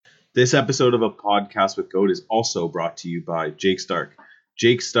This episode of A Podcast with Goat is also brought to you by Jake Stark.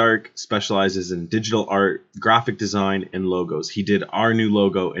 Jake Stark specializes in digital art, graphic design, and logos. He did our new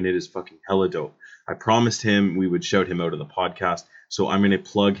logo, and it is fucking hella dope. I promised him we would shout him out of the podcast, so I'm going to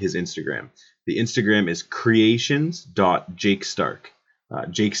plug his Instagram. The Instagram is creations.jakestark.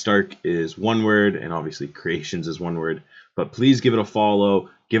 Jake Stark is one word, and obviously creations is one word. But please give it a follow,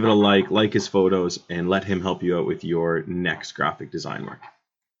 give it a like his photos, and let him help you out with your next graphic design work.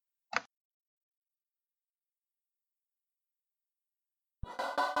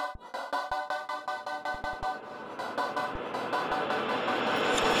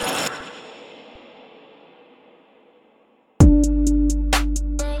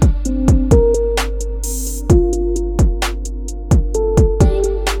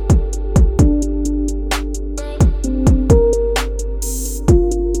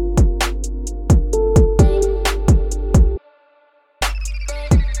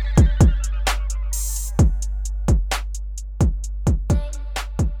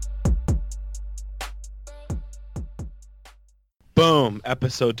 Boom,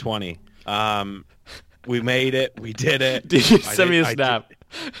 episode 20. We made it. We did it. Did you send me a snap?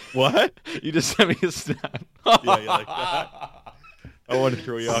 What? You just sent me a snap. Yeah, you like that? I want to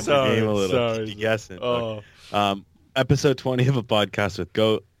throw you off your game a little. Sorry. Guessing. Oh. Episode 20 of A Podcast with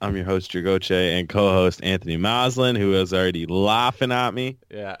Goat. I'm your host, Dragoche, and co-host Anthony Maslin, who is already laughing at me.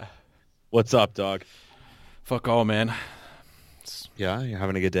 Yeah. What's up, dog? Fuck all, man. Yeah, you're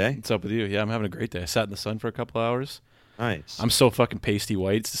having a good day? What's up with you? Yeah, I'm having a great day. I sat in the sun for a couple hours. Nice. I'm so fucking pasty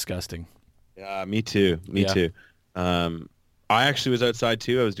white. It's disgusting. Yeah, me too. Me too. I actually was outside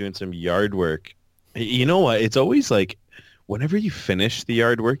too. I was doing some yard work. You know what? It's always like whenever you finish the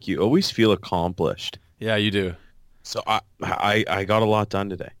yard work, you always feel accomplished. Yeah, you do. So I got a lot done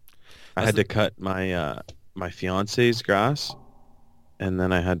today. I had to cut my my fiance's grass, and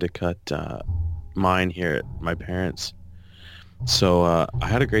then I had to cut mine here at my parents'. So I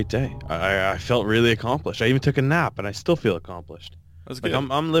had a great day. I felt really accomplished. I even took a nap, and I still feel accomplished. That's good.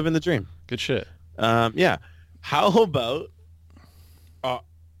 Like I'm living the dream. Good shit. Yeah. How about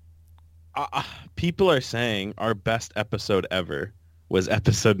people are saying our best episode ever was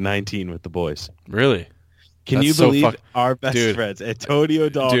episode 19 with the boys. Really? Can you believe our best friends, Antonio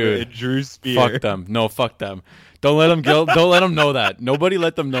Dalma and Drew Spear? Fuck them. No, fuck them. Don't let them don't let them know that. Nobody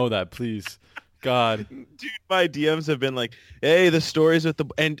let them know that, please. God. Dude, my DMs have been like, hey, the stories with the...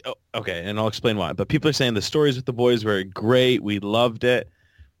 And okay, and I'll explain why. But people are saying the stories with the boys were great. We loved it.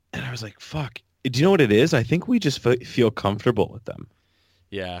 And I was like, fuck. Do you know what it is? I think we just feel comfortable with them.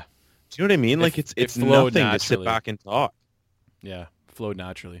 Yeah. Do you know what I mean? Like, it's nothing to sit back and talk. Yeah, flowed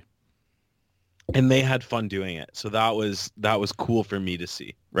naturally. And they had fun doing it. So that was cool for me to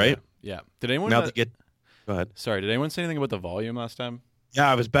see, right? Yeah. Did anyone... Go ahead. Sorry, did anyone say anything about the volume last time? Yeah,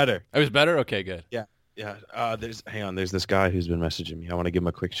 I was better. I was better? Okay, good. Yeah. There's this guy who's been messaging me. I want to give him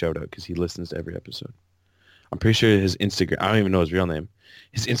a quick shout out because he listens to every episode. I'm pretty sure his Instagram, I don't even know his real name.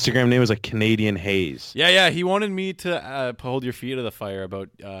 His Instagram name was like Canadian Haze. Yeah. He wanted me to hold your feet to the fire about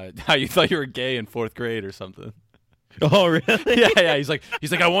how you thought you were gay in 4th grade or something. Oh, really? Yeah. He's like,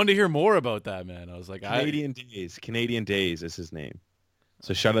 I wanted to hear more about that, man. I was like, Canadian Days is his name.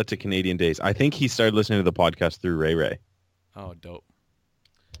 So shout out to Canadian Days. I think he started listening to the podcast through Ray Ray. Oh, dope.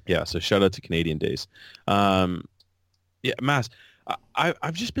 Yeah, so shout out to Canadian Days. Yeah, Mass,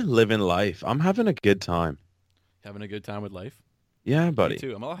 I've just been living life. I'm having a good time. Having a good time with life? Yeah, buddy. Me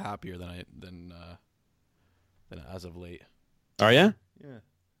too. I'm a lot happier than as of late. Are you? Yeah.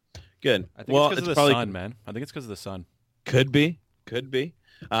 Good. I think it's because of the sun, man. I think it's because of the sun. Could be.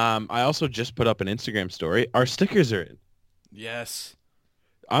 I also just put up an Instagram story. Our stickers are in. Yes.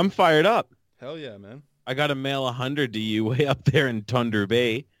 I'm fired up. Hell yeah, man. I got to mail 100 to you way up there in Thunder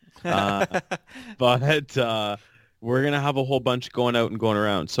Bay. But we're going to have a whole bunch going out and going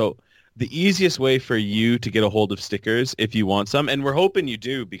around. So the easiest way for you to get a hold of stickers, if you want some, and we're hoping you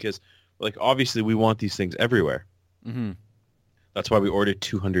do because, like, obviously we want these things everywhere. Mm-hmm. That's why we ordered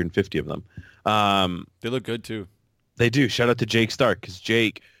 250 of them. They look good, too. They do. Shout out to Jake Stark because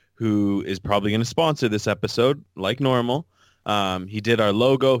Jake, who is probably going to sponsor this episode, like normal, he did our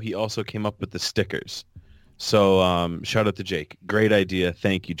logo. He also came up with the stickers. So shout out to Jake. Great idea.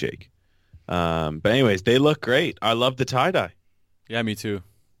 Thank you, Jake. But anyways, they look great. I love the tie-dye. Yeah, me too.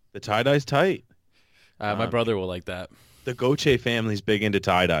 The tie-dye's tight. My brother will like that. The Goche family's big into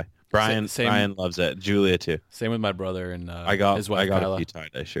tie-dye. Brian loves it. Julia, too. Same with my brother and his wife, I got Kyla. a few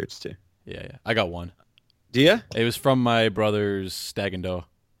tie-dye shirts, too. Yeah. I got one. Do you? It was from my brother's Stag and Doe.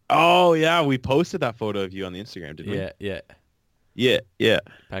 Oh, yeah. We posted that photo of you on the Instagram, didn't we? Yeah.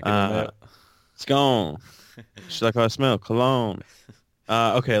 Packing them out. It's gone. She's like, I smell cologne.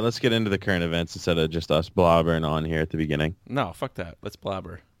 Okay, let's get into the current events instead of just us blabbering on here at the beginning. No, fuck that. Let's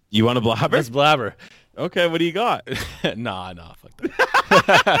blabber. You want to blabber? Let's blabber. Okay, what do you got? nah, fuck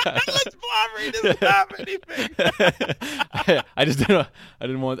that. Let's blabber. He doesn't have anything. I just didn't. I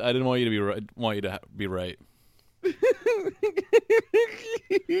didn't want you to be right. Want you to be right.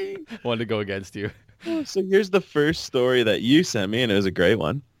 Wanted to go against you. So here's the first story that you sent me, and it was a great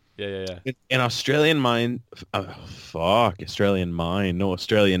one. Yeah. An Australian mine, Australian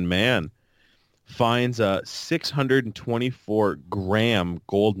man finds a 624-gram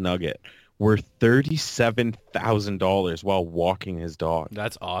gold nugget worth $37,000 while walking his dog.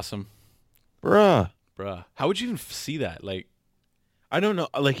 That's awesome, Bruh. How would you even see that? Like, I don't know.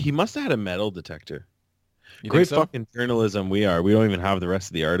 Like, he must have had a metal detector. you Great think so? fucking journalism we are. We don't even have the rest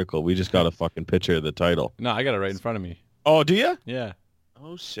of the article. We just got a fucking picture of the title. No, I got it right in front of me. Oh, do you? Yeah.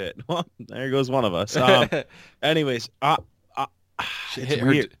 Oh, shit. Well, there goes one of us. Anyways,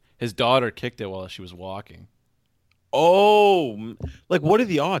 His daughter kicked it while she was walking. Oh, like what are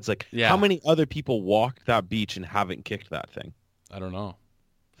the odds? Like, Yeah. how many other people walked that beach and haven't kicked that thing? I don't know.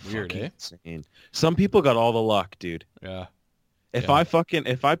 Weird, Fucking eh? insane. Some people got all the luck, dude. Yeah. If Yeah.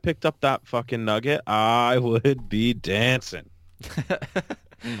 if I picked up that fucking nugget, I would be dancing.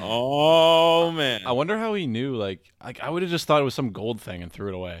 Oh man. I wonder how he knew. Like I would have just thought it was some gold thing and threw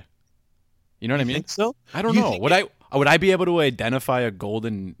it away. You know what I mean? Think so? I don't You know. think Would I be able to identify a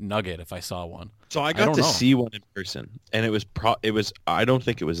golden nugget if I saw one? So I got don't to know. see one in person, and it was I don't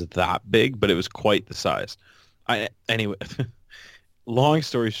think it was that big, but it was quite the size. Anyway, long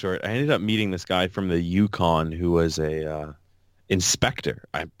story short, I ended up meeting this guy from the Yukon who was a inspector.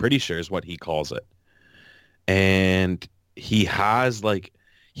 I'm pretty sure is what he calls it, and he has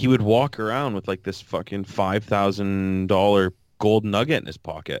he would walk around with like this fucking $5,000 gold nugget in his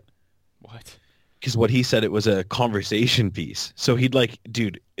pocket. What? Because what he said, it was a conversation piece. So he'd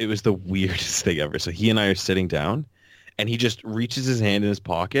dude, it was the weirdest thing ever. So he and I are sitting down, and he just reaches his hand in his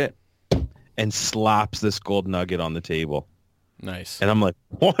pocket and slaps this gold nugget on the table. Nice. And I'm like,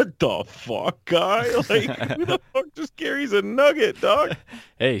 what the fuck, guy? Like, who the fuck just carries a nugget, dog?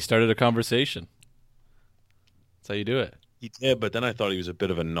 Hey, he started a conversation. That's how you do it. He did, but then I thought he was a bit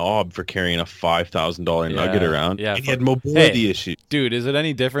of a knob for carrying a $5,000 nugget around. Yeah, and he had mobility issues. Dude, is it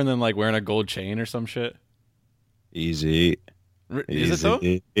any different than like wearing a gold chain or some shit? Easy. Is it though?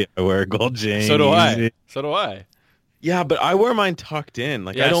 Yeah, I wear a gold chain. So do easy. I. So do I. Yeah, but I wear mine tucked in.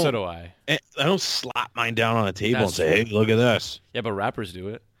 Like, Yeah, I don't. so do I. I don't slap mine down on a table That's and say, true. "Hey, look at this." Yeah, but rappers do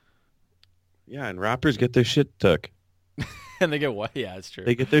it. Yeah, and rappers get their shit took. And they get what? Yeah, it's true.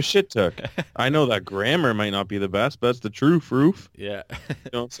 They get their shit took. I know that grammar might not be the best, but that's the truth, Roof. Yeah. You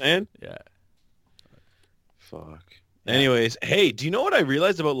know what I'm saying? Yeah. Fuck. Yeah. Anyways, hey, do you know what I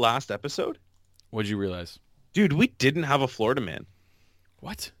realized about last episode? What'd you realize? Dude, we didn't have a Florida man.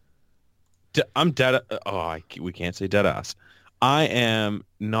 What? I'm dead. We can't say dead ass. I am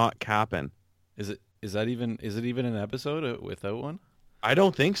not capping. Is it even an episode without one? I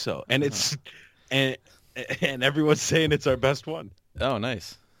don't think so. And it's and everyone's saying it's our best one. Oh,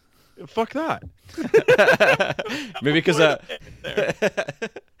 nice. Fuck that. Maybe because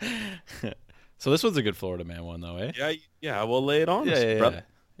So this one's a good Florida man one though, eh? Yeah. We'll lay it on. us, Yeah. brother.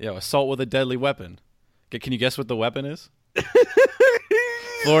 Yeah, assault with a deadly weapon. Can you guess what the weapon is?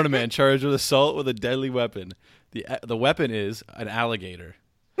 Florida man charged with assault with a deadly weapon. The weapon is an alligator.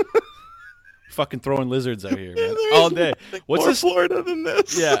 Fucking throwing lizards out here, man, all day. What's More this? Florida than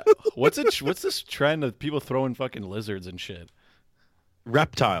this? Yeah. What's this trend of people throwing fucking lizards and shit?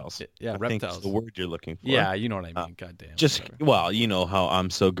 Reptiles. Yeah, I think reptiles. is the word you're looking for. Yeah, you know what I mean. Goddamn. Just whatever. well, you know how I'm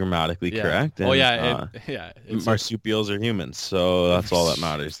so grammatically Yeah. correct. Oh and, yeah, it's marsupials are humans, so that's all that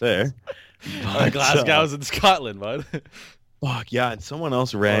matters there. But, Glasgow's in Scotland, bud. fuck yeah, and someone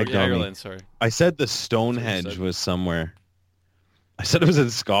else ragged on me. Ireland, sorry. I said the Stonehenge was somewhere. I said it was in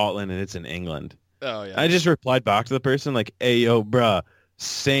Scotland and it's in England. Oh yeah. I just replied back to the person like, "Hey yo, bruh,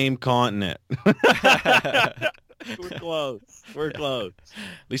 same continent." We're close. We're close.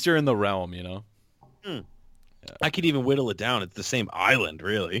 At least you're in the realm, you know. I could even whittle it down. It's the same island,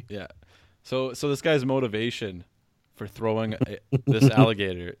 really. Yeah. So this guy's motivation for throwing this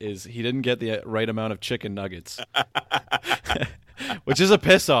alligator is he didn't get the right amount of chicken nuggets, which is a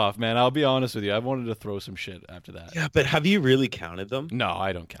piss off, man. I'll be honest with you. I wanted to throw some shit after that. Yeah, but have you really counted them? No,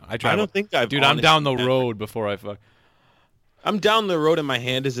 I don't count. I don't think I've. Dude, I'm down the honestly- road before I fuck. I'm down the road and my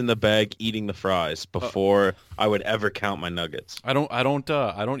hand is in the bag eating the fries before I would ever count my nuggets. I don't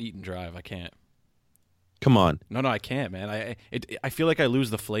eat and drive. I can't. Come on. No, I can't, man. I feel like I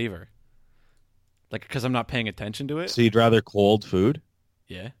lose the flavor. Like, because I'm not paying attention to it. So you'd rather cold food?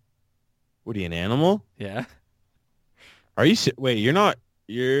 Yeah. What are you, an animal? Yeah. Are you? Wait, you're not.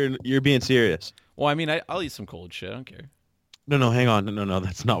 You're being serious. Well, I mean, I'll eat some cold shit. I don't care. No, hang on. No,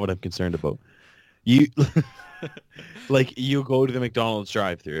 that's not what I'm concerned about. You like you go to the McDonald's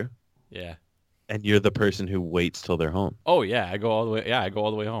drive-through Yeah. and you're the person who waits till they're home. Oh yeah, I go all the way. Yeah, I go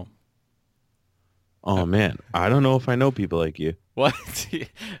all the way home. Oh man, I don't know if I know people like you. What?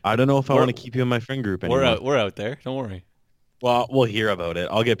 I don't know if I We're- want to keep you in my friend group anymore. We're out there. Don't worry. Well, we'll hear about it.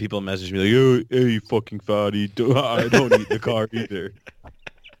 I'll get people to message me like, hey, you fucking fatty. I don't eat the car either.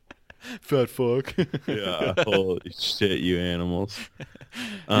 Fat fuck. Yeah, holy shit, you animals.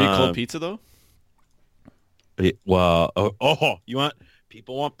 You eat cold pizza though? Well,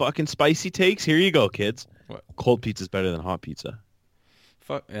 people want fucking spicy takes? Here you go, kids. What? Cold pizza's better than hot pizza.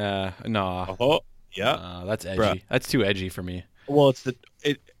 Fuck. Nah. Oh, yeah. That's edgy. Bruh. That's too edgy for me. Well,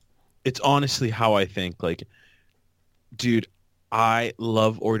 it's honestly how I think. Like, dude, I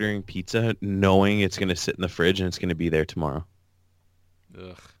love ordering pizza knowing it's going to sit in the fridge and it's going to be there tomorrow.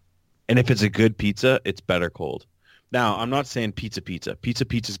 Ugh. And if it's a good pizza, it's better cold. Now, I'm not saying pizza.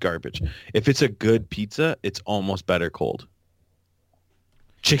 Pizza's garbage. If it's a good pizza, it's almost better cold.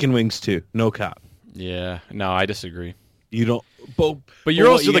 Chicken wings too. No cap. Yeah. No, I disagree. You don't. But you're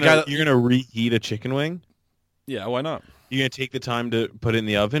also the guy that... You're going to reheat a chicken wing? Yeah, why not? You're going to take the time to put it in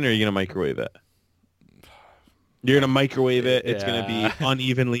the oven, or are you going to microwave it? You're going to microwave it. It's going to be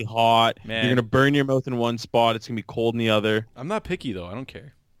unevenly hot. Man. You're going to burn your mouth in one spot. It's going to be cold in the other. I'm not picky though. I don't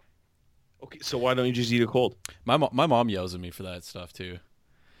care. Okay, so why don't you just eat it cold? My mom yells at me for that stuff too.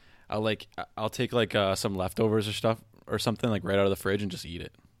 I'll take like some leftovers or stuff or something like right out of the fridge and just eat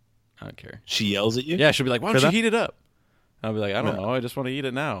it. I don't care. She yells at you? Yeah, she'll be like, "Why don't you heat it up?" I'll be like, "I don't No. know. I just want to eat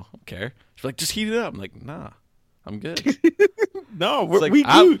it now. I don't care." She's like, "Just heat it up." I'm like, "Nah, I'm good." No, It's like, we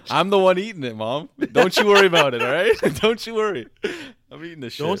I'm the one eating it, Mom. Don't you worry about it, all right? Don't you worry. I'm eating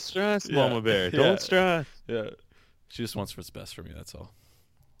this shit. Don't stress, Yeah. Mama Bear. Yeah. Don't stress. Yeah. She just wants what's best for me, that's all.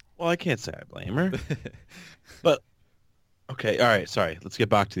 Well, I can't say I blame her. But, okay, all right, sorry. Let's get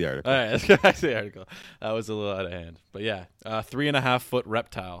back to the article. All right, let's go back to the article. That was a little out of hand. But yeah, 3.5 foot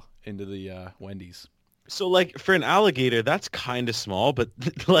reptile into the Wendy's. So, like, for an alligator, that's kind of small, but,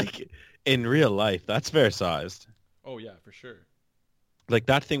 like, in real life, that's fair-sized. Oh, yeah, for sure. Like,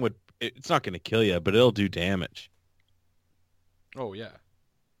 that thing it's not going to kill you, but it'll do damage. Oh, yeah.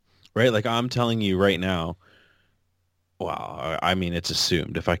 Right? Like, I'm telling you right now, wow, I mean, it's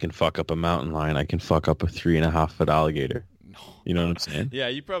assumed. If I can fuck up a mountain lion, I can fuck up a 3.5 foot alligator. No. You know what I'm saying? Yeah,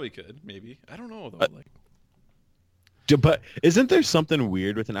 you probably could, maybe. I don't know, though. But isn't there something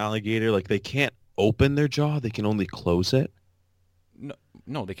weird with an alligator? Like, they can't open their jaw. They can only close it.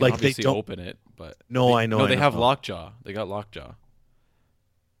 No, they can Like, obviously they don't... open it, but... No, I know. No, they have lockjaw. They got lockjaw.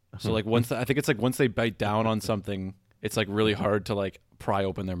 So, like, I think it's like once they bite down on something, it's, like, really hard to, like, pry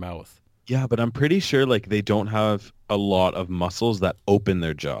open their mouth. Yeah, but I'm pretty sure, like, they don't have a lot of muscles that open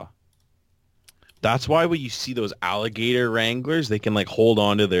their jaw. That's why when you see those alligator wranglers, they can, like, hold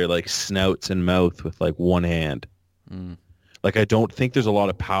on to their, like, snouts and mouth with, like, one hand. Mm. Like, I don't think there's a lot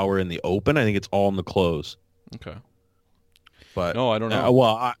of power in the open. I think it's all in the close. Okay. But No, I don't know.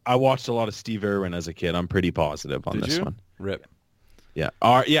 Well, I watched a lot of Steve Irwin as a kid. I'm pretty positive on Did this you? one. Rip. Yeah.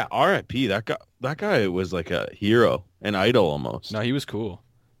 R.I.P. That guy was like a hero, an idol almost. No, he was cool.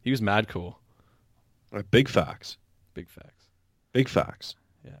 He was mad cool. Big facts. Big facts. Big facts.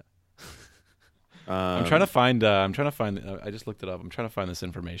 Yeah. I'm I'm trying to find. I just looked it up. I'm trying to find this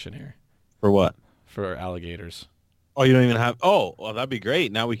information here For what? for alligators. Oh, you don't even have... Oh, well, that'd be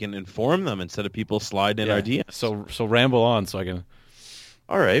great. Now we can inform them instead of people sliding in our DMs. So ramble on so I can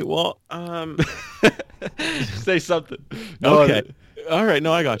All right. Well, say something. okay. All right.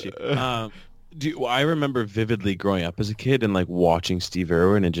 No, I got you. I remember vividly growing up as a kid and like watching Steve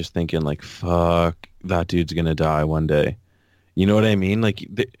Irwin and just thinking like, fuck, that dude's going to die one day. You know what I mean? Like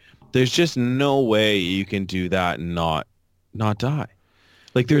there's just no way you can do that and not die.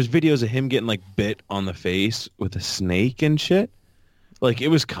 Like there's videos of him getting like bit on the face with a snake and shit. Like it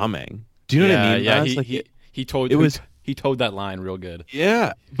was coming. Do you know what I mean? Yeah, Like, he told he towed that line real good.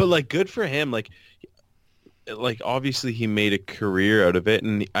 yeah, but like good for him. Like obviously he made a career out of it,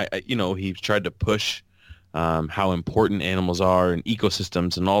 and he tried to push how important animals are and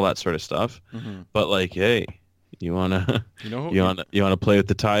ecosystems and all that sort of stuff. Mm-hmm. But like, hey, you wanna You wanna play with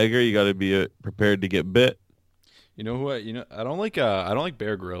the tiger? You got to be prepared to get bit. You know who? I don't like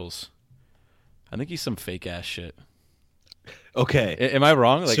Bear Grylls. I think he's some fake ass shit. Okay, Am I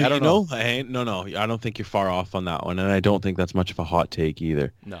wrong? Like so I don't know. No, I don't think you're far off on that one, and I don't think that's much of a hot take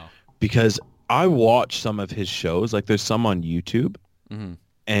either. No, because I watch some of his shows. Like there's some on YouTube, mm-hmm.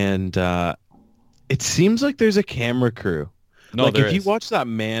 and it seems like there's a camera crew. No, like there if you is. watch that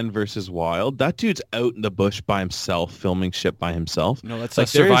Man versus Wild, that dude's out in the bush by himself, filming shit by himself. No, that's like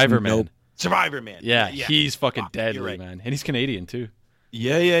a there is Survivor no- Man. Survivor Man. Yeah, he's fucking Fuck, you're deadly, right. man. And he's Canadian, too.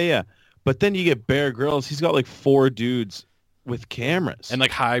 Yeah. But then you get Bear Grylls. He's got like 4 dudes with cameras. And, like,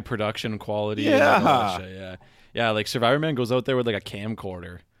 high production quality. And, like, all Yeah. that shit, yeah. Yeah, like, Survivor Man goes out there with, like, a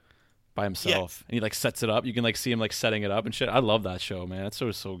camcorder by himself. And he, like, sets it up. You can, like, see him, like, setting it up and shit. I love that show, man. That show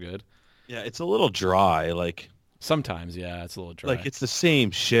is so good. Yeah, it's a little dry. Sometimes, yeah, it's a little dry. Like it's the same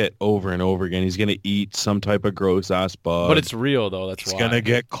shit over and over again. He's gonna eat some type of gross ass bug. But it's real, though. That's He's why. gonna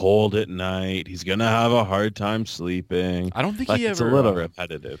get cold at night. He's gonna have a hard time sleeping. I don't think like he it's ever... a little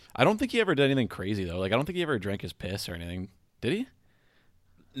repetitive. I don't think he ever did anything crazy, though. Like, I don't think he ever drank his piss or anything. Did he?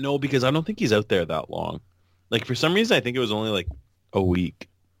 No, because I don't think he's out there that long. Like for some reason, I think it was only like a week.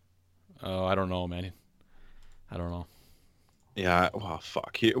 Oh, I don't know, man. I don't know. Yeah. Well,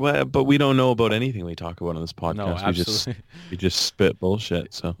 fuck. Well, but we don't know about anything we talk about on this podcast. No, absolutely. We just spit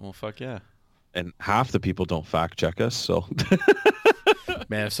bullshit. So, Well, fuck yeah. and half the people don't fact check us. So,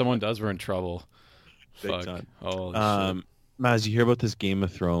 Man, if someone does, we're in trouble. Big Fuck. time. Holy shit. Maz, you hear about this Game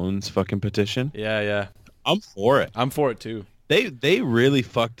of Thrones fucking petition? Yeah. I'm for it. I'm for it, too. They really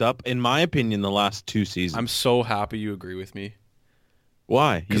fucked up, in my opinion, the last 2 seasons. I'm so happy you agree with me.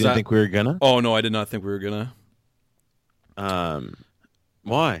 Why? You 'Cause didn't I- think we were gonna? Oh, no, I did not think we were gonna.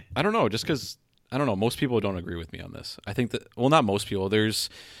 Why? I don't know, just because, I don't know, most people don't agree with me on this. I think that, well, not most people.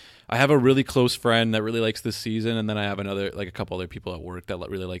 I have a really close friend that really likes this season, and then I have a couple other people at work that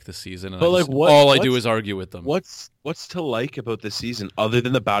really like this season. And But, like, all I do what's- is argue with them. What's to like about this season other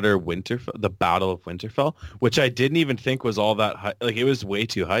than the Battle of Winterfell, which I didn't even think was all that like it was way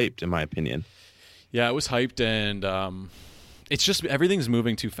too hyped in my opinion. Yeah, it was hyped, and it's just everything's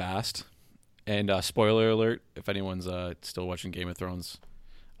moving too fast. And spoiler alert, if anyone's still watching Game of Thrones,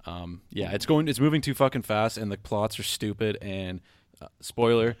 it's moving too fucking fast, and the plots are stupid. And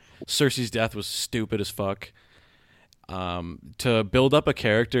spoiler, Cersei's death was stupid as fuck. To build up a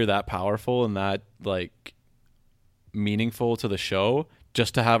character that powerful and that like meaningful to the show,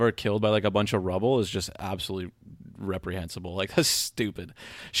 just to have her killed by like a bunch of rubble is just absolutely reprehensible. Like that's stupid.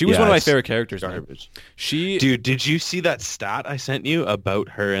 She was one of my favorite characters. Garbage. Dude, did you see that stat I sent you about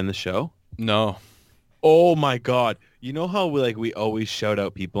her in the show? No. Oh my god! You know how we always shout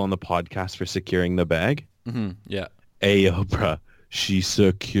out people on the podcast for securing the bag? Mm-hmm. Yeah. Hey, yo, bruh, she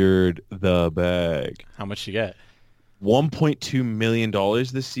secured the bag. How much she get? $1.2 million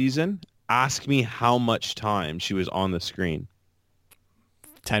this season. Ask me how much time she was on the screen.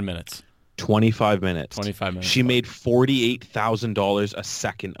 10 minutes. 25 minutes. 25 minutes. She made $48,000 a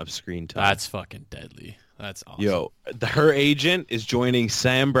second of screen time. That's fucking deadly. That's awesome. Yo, her agent is joining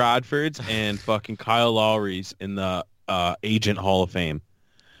Sam Bradford's and fucking Kyle Lowry's in the Agent Hall of Fame.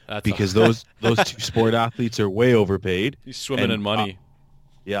 That's because those 2 sport athletes are way overpaid. He's swimming in money.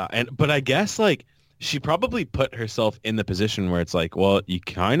 But I guess like she probably put herself in the position where it's like, well, you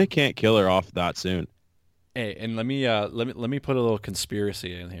kind of can't kill her off that soon. Hey, and let me put a little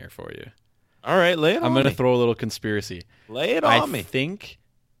conspiracy in here for you. All right, lay it on me. I'm going to throw a little conspiracy. Lay it on me. I think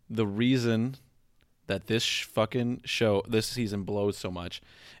the reason that this fucking show, this season blows so much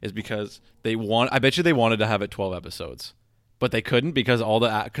is because I bet you they wanted to have it 12 episodes. But they couldn't because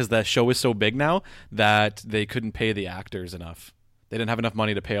the show is so big now that they couldn't pay the actors enough. They didn't have enough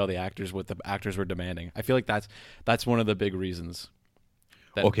money to pay all the actors what the actors were demanding. I feel like that's one of the big reasons.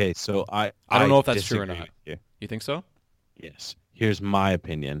 Okay, so I don't know if that's true or disagree not. with you. You think so? Yes. Here's my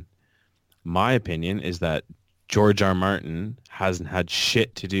opinion. My opinion is that George R. Martin hasn't had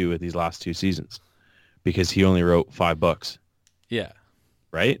shit to do with these last 2 seasons because he only wrote 5 books. Yeah.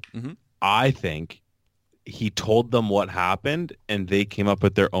 Right? Mm-hmm. I think he told them what happened and they came up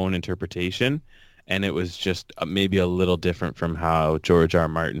with their own interpretation, and it was just maybe a little different from how George R.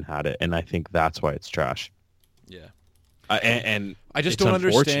 Martin had it, and I think that's why it's trash. Yeah. And I just it's don't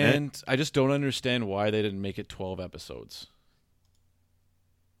unfortunate. understand. I just don't understand why they didn't make it 12 episodes.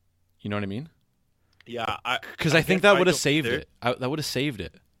 You know what I mean? Yeah, because I think that would have saved it. That would have saved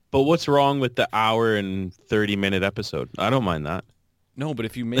it. But what's wrong with the hour and 30-minute episode? I don't mind that. No, but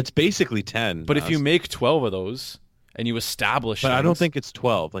if you make it's basically 10. But if you make 12 of those and you establish, but I don't think it's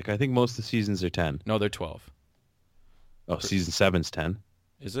 12. Like I think most of the seasons are 10. No, they're 12. Oh, season 7's 10.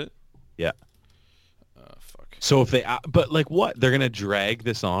 Is it? Yeah. Fuck. So if but like what? They're gonna drag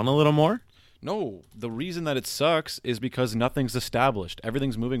this on a little more? No, the reason that it sucks is because nothing's established.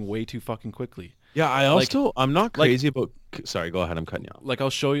 Everything's moving way too fucking quickly. Yeah, I'm not crazy about. Sorry, go ahead. I'm cutting you off. Like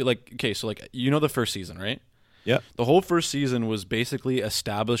I'll show you. Like okay, so like you know the first season, right? Yeah. The whole first season was basically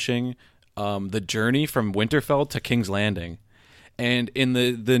establishing the journey from Winterfell to King's Landing, and in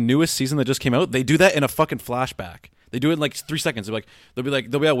the newest season that just came out, they do that in a fucking flashback. They do it in like 3 seconds. They'll be at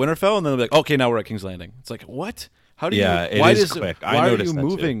Winterfell, and then they'll be like, okay, now we're at King's Landing. It's like, what? How do you? It is quick. Why are you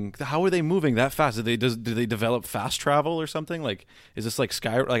moving? How are they moving that fast? Do they develop fast travel or something? Like, is this like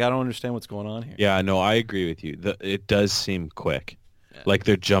Sky? Like, I don't understand what's going on here. Yeah, no, I agree with you. It does seem quick. Yeah. Like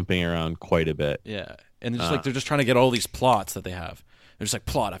they're jumping around quite a bit. Yeah, and they're just trying to get all these plots that they have. They're just like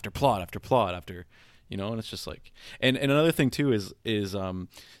plot after plot after plot after, and it's just like, and another thing too is the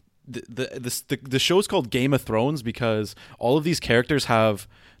show's called Game of Thrones because all of these characters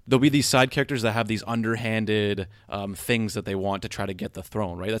there'll be these side characters that have these underhanded things that they want to try to get the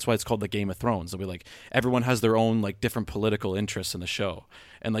throne, right? That's why it's called the Game of Thrones. They'll be like, everyone has their own like different political interests in the show,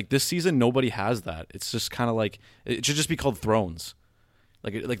 and like this season nobody has that. It's just kind of like it should just be called Thrones.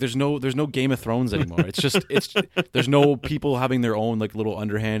 Like there's no Game of Thrones anymore. It's there's no people having their own like little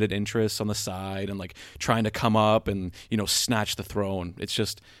underhanded interests on the side and like trying to come up and snatch the throne. It's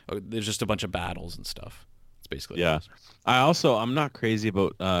just there's just a bunch of battles and stuff. It's basically yeah. I'm not crazy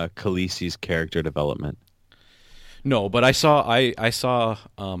about Khaleesi's character development. No, but I saw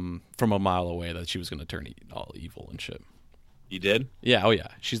from a mile away that she was going to turn all evil and shit. You did? Yeah. Oh yeah.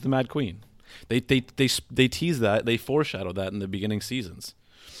 She's the Mad Queen. They tease that, they foreshadow that in the beginning seasons.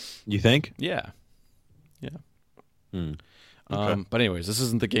 You think? Yeah. Okay. But anyways, this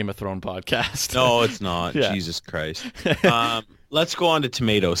isn't the Game of Thrones podcast. No, it's not. Yeah. Jesus Christ. Let's go on to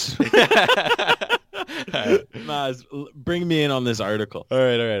tomatoes. Maz, bring me in on this article. All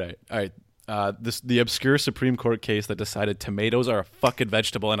right. The obscure Supreme Court case that decided tomatoes are a fucking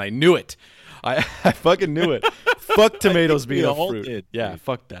vegetable, and I knew it. I fucking knew it. Fuck tomatoes being a fruit. Did, yeah,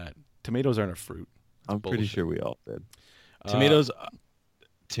 fuck that. Tomatoes aren't a fruit. I'm pretty sure we all did. Tomatoes,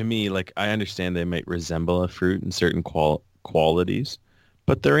 to me, like I understand they might resemble a fruit in certain qualities,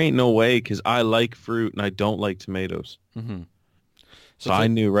 but there ain't no way because I like fruit and I don't like tomatoes. Mm-hmm. So I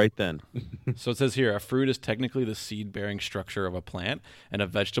knew right then. So it says here, a fruit is technically the seed-bearing structure of a plant, and a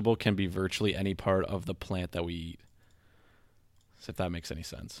vegetable can be virtually any part of the plant that we eat. So if that makes any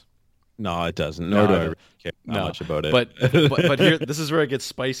sense. No, it doesn't. Nor do I really care much about it. But here, this is where it gets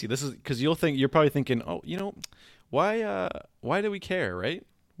spicy. This is because you're probably thinking, oh, why do we care, right?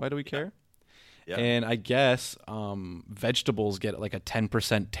 Why do we care? Yeah. And I guess vegetables get like a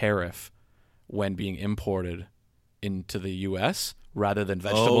 10% tariff when being imported into the U.S. rather than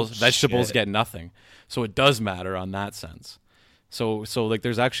vegetables. Vegetables get nothing, so it does matter on that sense. So like,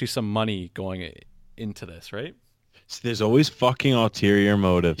 there's actually some money going into this, right? There's always fucking ulterior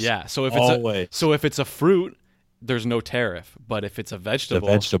motives. Yeah. So if it's a fruit, there's no tariff. But if it's a vegetable,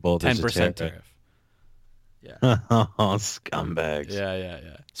 10% tariff. Yeah. Oh, scumbags. Yeah.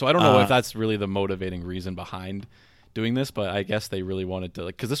 So I don't know if that's really the motivating reason behind doing this, but I guess they really wanted to,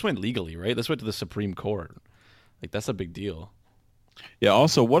 like, because this went legally, right? This went to the Supreme Court. Like, that's a big deal. Yeah.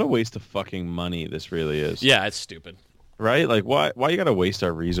 Also, what a waste of fucking money this really is. Yeah, it's stupid. Right? Like, why you gotta waste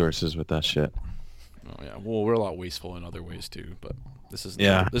our resources with that shit? Oh yeah, well, we're a lot wasteful in other ways too, but this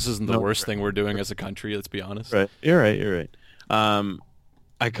isn't the worst thing we're doing as a country. Let's be honest. Right, you're right.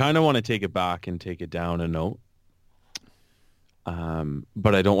 I kind of want to take it back and take it down a note,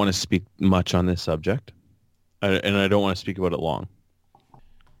 but I don't want to speak much on this subject, and I don't want to speak about it long.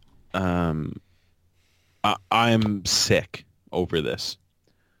 I'm sick over this.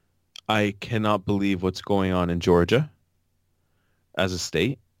 I cannot believe what's going on in Georgia as a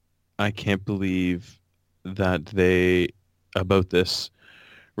state. I can't believe that about this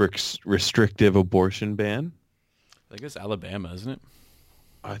restrictive abortion ban. I think it's Alabama, isn't it?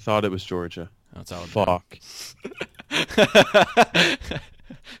 I thought it was Georgia. No, it's Alabama. Fuck.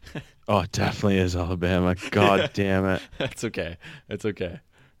 Oh, it definitely is Alabama. God damn it. That's okay.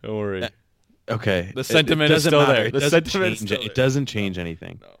 Don't worry. Okay. The sentiment is still there. It doesn't change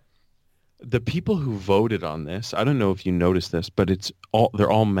anything. No. The people who voted on this, I don't know if you noticed this, but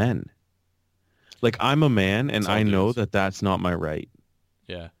they're all men. Like, I'm a man and I know that that's not my right.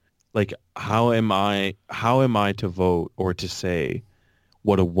 Yeah. Like, how am I to vote or to say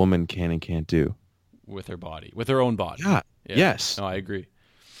what a woman can and can't do with her body, with her own body? Yeah. Yes. No, I agree.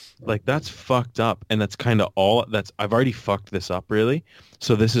 Like, that's fucked up, and that's kind of all. I've already fucked this up, really.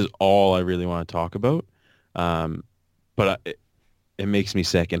 So this is all I really want to talk about. But it makes me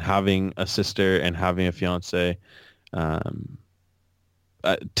sick, and having a sister and having a fiance,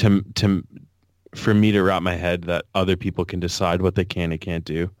 for me to wrap my head that other people can decide what they can and can't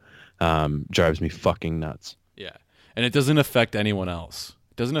do, drives me fucking nuts. Yeah, and it doesn't affect anyone else.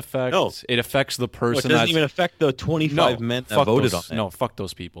 It doesn't affect. No. It affects the person. It doesn't even affect the 25 men that voted on it. No, fuck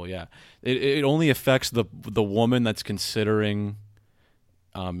those people. Yeah, it only affects the woman that's considering,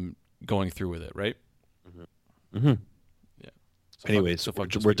 going through with it, right? Mm-hmm. Yeah. So anyways,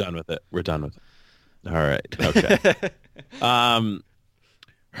 we're done with it. All right. Okay.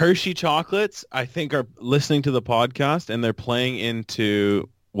 Hershey chocolates, I think, are listening to the podcast and they're playing into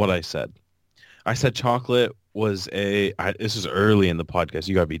what I said. I said chocolate was this is early in the podcast.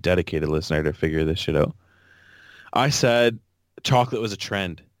 You got to be dedicated listener to figure this shit out. I said chocolate was a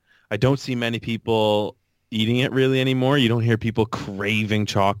trend. I don't see many people eating it really anymore. You don't hear people craving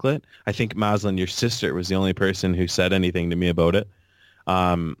chocolate. I think Maslin, your sister, was the only person who said anything to me about it.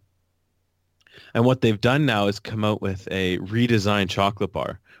 And what they've done now is come out with a redesigned chocolate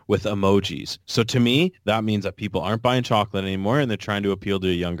bar with emojis. So to me, that means that people aren't buying chocolate anymore and they're trying to appeal to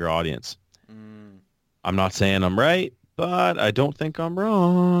a younger audience. I'm not saying I'm right, but I don't think I'm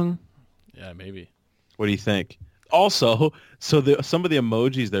wrong. Yeah, maybe. What do you think? Also, so some of the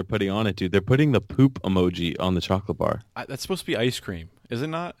emojis they're putting on it, dude, they're putting the poop emoji on the chocolate bar. That's supposed to be ice cream, is it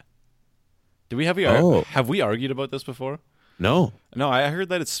not? Have we argued about this before? No. No, I heard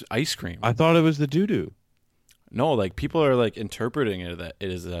that it's ice cream. I thought it was the doo-doo. No, like people are like interpreting it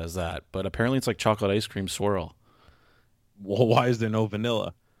as that, but apparently it's like chocolate ice cream swirl. Well, why is there no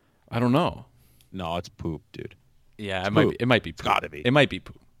vanilla? I don't know. No, it's poop, dude. Yeah, it might be poop. It's gotta be. It might be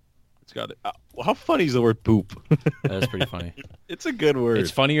poop. It's got it. How funny is the word poop? That's pretty funny. It's a good word.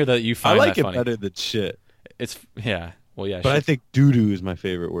 It's funnier that you find I like that it funny. better than shit. Yeah. Well, yeah. But I think doo-doo is my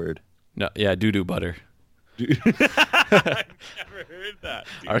favorite word. No, yeah, doo-doo butter. I've never heard that.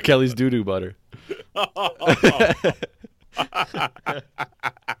 R. Kelly's doo-doo butter.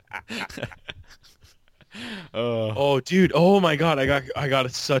 Oh, dude. Oh my God. I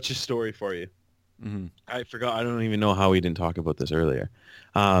got such a story for you. Mm-hmm. I forgot. I don't even know how we didn't talk about this earlier.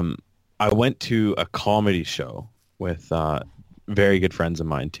 I went to a comedy show with very good friends of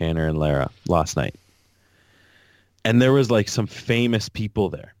mine, Tanner and Lara, last night. And there was like some famous people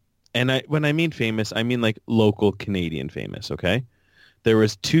there. And when I mean famous, I mean like local Canadian famous, okay? There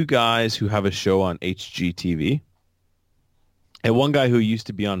was two guys who have a show on HGTV. And one guy who used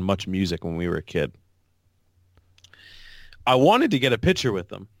to be on Much Music when we were a kid. I wanted to get a picture with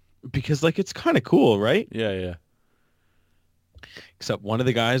them because like it's kind of cool, right? Yeah. Except one of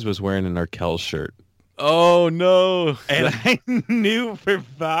the guys was wearing an Arkells shirt. Oh, no. And I knew for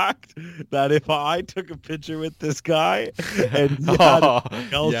fact that if I took a picture with this guy and he had an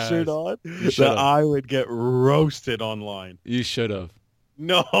Arkells shirt on, that I would get roasted online. You should have.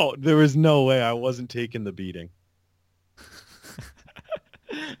 No, there was no way. I wasn't taking the beating.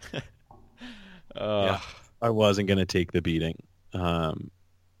 Yeah, I wasn't going to take the beating.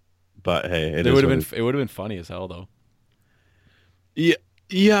 But hey, it would have been funny as hell though. Yeah.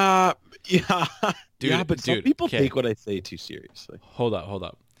 Dude, yeah, but some people take what I say too seriously. Hold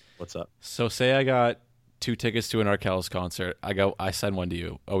up. What's up? So say I got 2 tickets to an Arkells concert. I send one to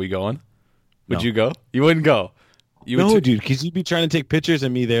you. Are we going? Would you go? You wouldn't go. No, dude, because you'd be trying to take pictures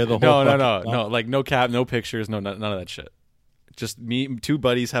of me there the whole No. Like no cap, no pictures, none of that shit. Just me, 2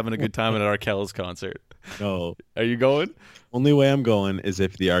 buddies having a good time at an Arkells concert. No. Are you going? Only way I'm going is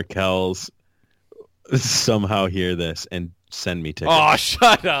if the Arkells somehow hear this and send me tickets. Oh,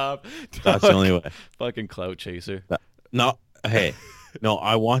 shut up. That's the only way. Fucking clout chaser. No, hey. No,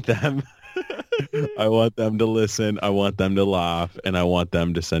 I want them. I want them to listen. I want them to laugh. And I want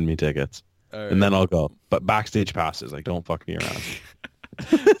them to send me tickets. Right. And then I'll go. But backstage passes. Like, don't fuck me around.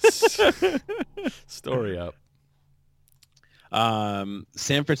 Story up.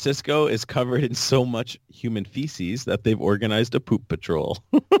 San Francisco is covered in so much human feces that they've organized a poop patrol.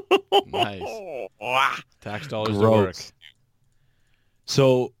 Nice. Tax dollars Gross. to work.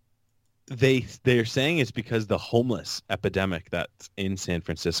 So they're saying it's because the homeless epidemic that's in San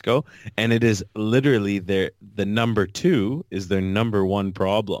Francisco, and it is literally the number 2 is their number 1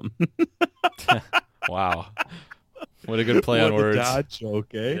 problem. Wow. What a good play on words. What a dad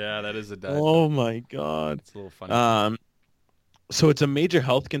joke, eh? Yeah, that is a dad Oh my God. It's a little funny. So it's a major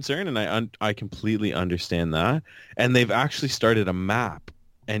health concern, and I completely understand that. And they've actually started a map,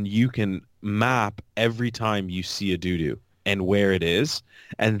 and you can map every time you see a doo-doo and where it is,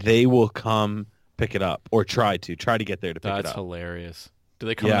 and they will come pick it up or try to get there to pick it up. That's hilarious. Do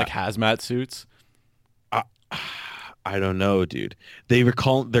they come in like hazmat suits? I don't know, dude. They're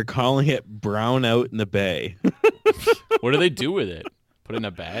calling it brown out in the bay. What do they do with it? Put it in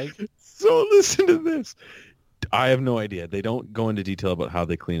a bag? So listen to this. I have no idea. They don't go into detail about how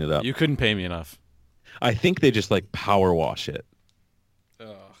they clean it up. You couldn't pay me enough. I think they just like power wash it.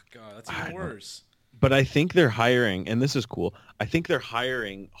 Oh God, that's even worse. But I think they're hiring, and this is cool, I think they're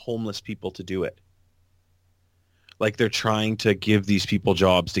hiring homeless people to do it. Like they're trying to give these people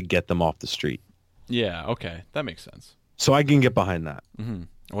jobs to get them off the street. Yeah, okay. That makes sense. So I can get behind that. Mm-hmm.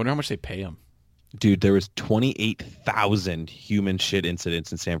 I wonder how much they pay them. Dude, there was 28,000 human shit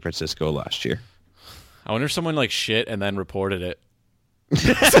incidents in San Francisco last year. I wonder if someone like shit and then reported it.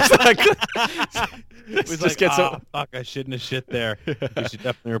 It was Just like, get fuck, I shouldn't have shit there. We should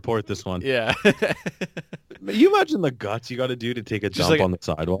definitely report this one. Yeah. You imagine the guts you got to do to take a dump like- on the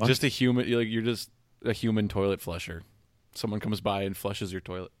sidewalk? Just a human. You're just a human toilet flusher. Someone comes by and flushes your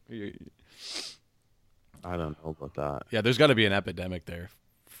toilet. I don't know about that. Yeah, there's got to be an epidemic there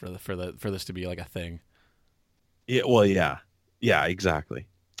for this to be like a thing. Yeah, well, yeah, exactly.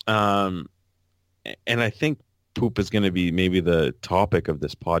 And I think poop is going to be maybe the topic of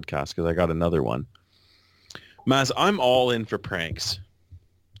this podcast because I got another one. Maz, I'm all in for pranks.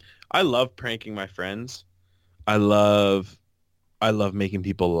 I love pranking my friends. I love making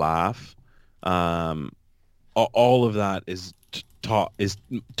people laugh. All of that is top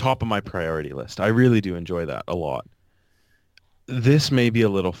of my priority list. I really do enjoy that a lot. This may be a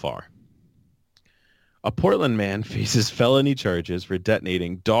little far. A Portland man faces felony charges for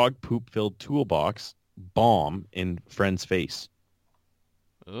detonating dog poop-filled toolbox bomb in friend's face.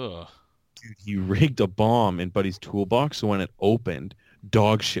 Ugh. Dude, he rigged a bomb in buddy's toolbox so when it opened,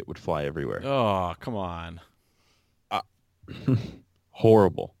 dog shit would fly everywhere. Oh, come on.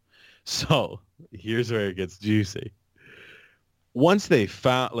 Horrible. So here's where it gets juicy. Once he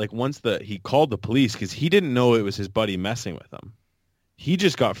called the police because he didn't know it was his buddy messing with him. He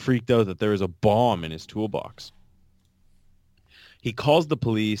just got freaked out that there was a bomb in his toolbox. He calls the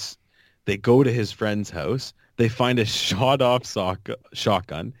police. They go to his friend's house. They find a shot-off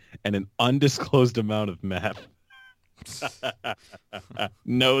shotgun and an undisclosed amount of meth.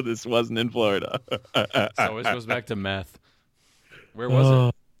 No, this wasn't in Florida. It always goes back to meth. Where was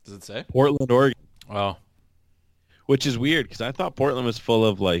it? Does it say? Portland, Oregon. Oh. Which is weird because I thought Portland was full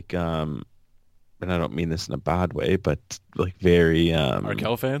of like, and I don't mean this in a bad way, but like very...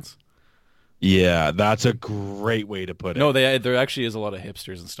 Arkell fans? Yeah, that's a great way to put it. No, there actually is a lot of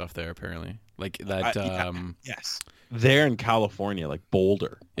hipsters and stuff there, apparently. Like that... yes. There in California, like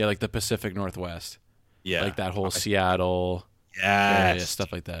Boulder. Yeah, like the Pacific Northwest. Yeah. Like that whole Seattle Yes. area,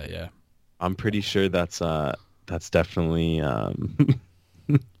 stuff like that, yeah. I'm pretty sure that's definitely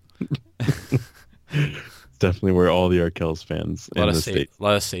definitely where all the Arkells fans A lot in of the States. a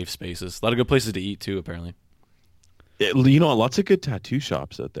lot of safe spaces. A lot of good places to eat too, apparently. You know, lots of good tattoo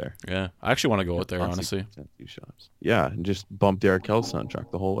shops out there. Yeah. I actually want to go out there, Lots of honestly. good tattoo shops. Yeah, and just bump the Arkell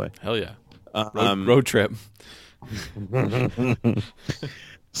soundtrack the whole way. Hell yeah. Um, Road trip.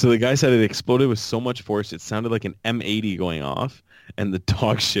 So the guy said it exploded with so much force it sounded like an M80 going off, and the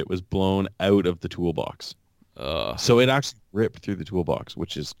dog shit was blown out of the toolbox. So it actually ripped through the toolbox,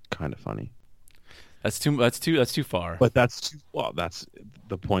 which is kind of funny. That's too far. But that's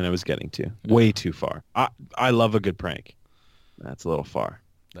the point I was getting to. Way too far. I love a good prank. That's a little far.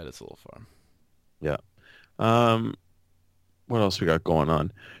 That is a little far. Yeah. What else we got going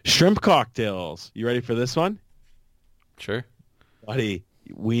on? Shrimp cocktails. You ready for this one? Sure. Buddy,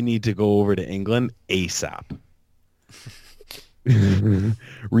 we need to go over to England ASAP.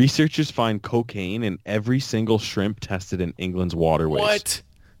 Researchers find cocaine in every single shrimp tested in England's waterways.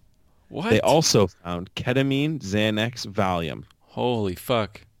 What? They also found ketamine, Xanax, Valium. Holy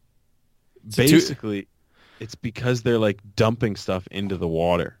fuck. Basically, it's because they're like dumping stuff into the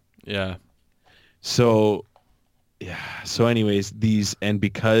water. Yeah. So, yeah. So anyways,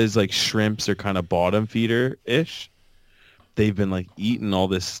 because like shrimps are kind of bottom feeder-ish, they've been like eating all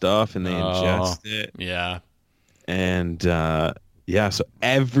this stuff and they ingest it. Yeah. And so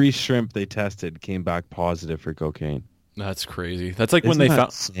every shrimp they tested came back positive for cocaine. That's crazy. That's like Isn't when they that found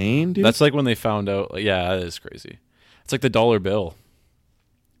insane, dude? That's like when they found out. Yeah, that is crazy. It's like the dollar bill.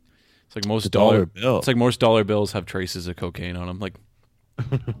 It's like most dollar bill. It's like most dollar bills have traces of cocaine on them. Like,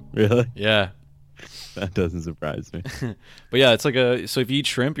 really? yeah. That doesn't surprise me. But yeah, it's like so if you eat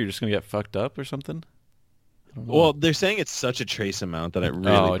shrimp, you're just gonna get fucked up or something. Well, they're saying it's such a trace amount that it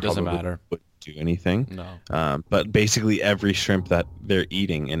really it doesn't probably matter. wouldn't do anything. No. But basically every shrimp that they're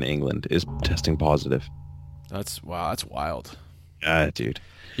eating in England is testing positive. That's wild. Yeah, dude.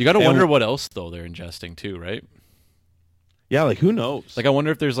 You got to wonder what else though they're ingesting too, right? Yeah, like who knows? Like I wonder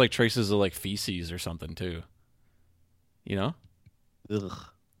if there's like traces of like feces or something too. You know? Ugh.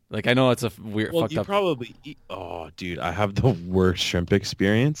 Like I know it's a weird Well, fucked you up. probably eat... Oh, dude, I have the worst shrimp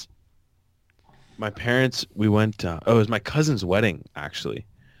experience. My parents, we went. It was my cousin's wedding actually,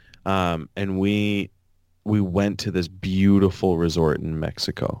 and we went to this beautiful resort in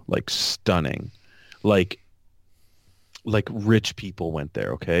Mexico, like stunning, like rich people went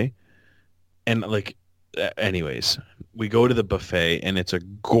there. Okay, and like, anyways, we go to the buffet and it's a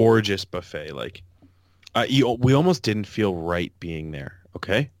gorgeous buffet. Like, we almost didn't feel right being there.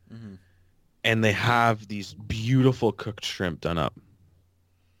 Okay. Mm-hmm. And they have these beautiful cooked shrimp done up.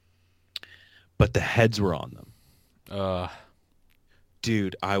 but the heads were on them. Uh,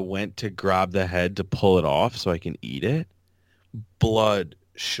 Dude, I went to grab the head to pull it off so I can eat it. Blood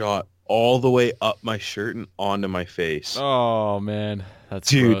shot all the way up my shirt and onto my face. oh man, that's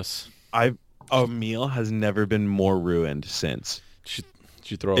Dude. gross. A meal has never been more ruined since. Did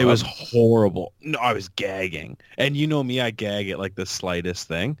you throw It up? was horrible. No, I was gagging. And you know me, I gag at like the slightest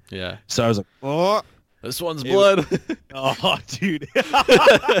thing. Yeah. So I was like, oh. This one's blood. Oh, dude.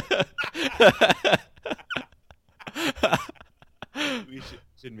 We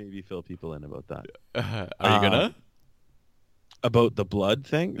should maybe fill people in about that. Are you gonna? About the blood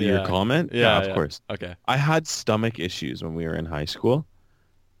thing? Yeah. Your comment? Yeah, of course. Okay. I had stomach issues when we were in high school.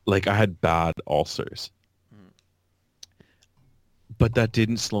 Like, I had bad ulcers. But that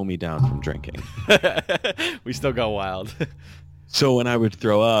didn't slow me down from drinking. We still got wild. So when I would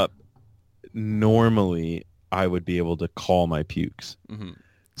throw up, normally I would be able to call my pukes. Mm-hmm.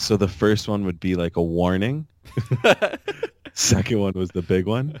 So the first one would be like a warning. Second one was the big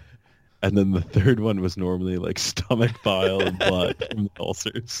one. And then the third one was normally like stomach bile and blood from the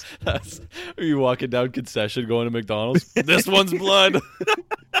ulcers. Are you walking down concession going to McDonald's? This one's blood.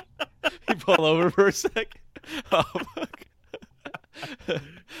 You pull over for a sec. Oh, fuck.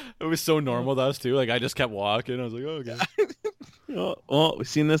 It was so normal to us too. Like I just kept walking. I was like, oh, okay. Well, we've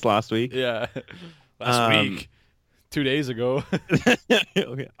seen this last week. Yeah. Last week. 2 days ago.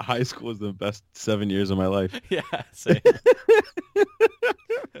 Okay. High school was the best 7 years of my life. Yeah, same.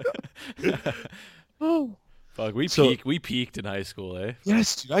 Oh. Fuck, we peaked in high school, eh?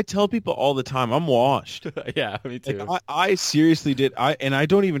 Yes, dude, I tell people all the time I'm washed. Yeah, me too. Like, I seriously did. I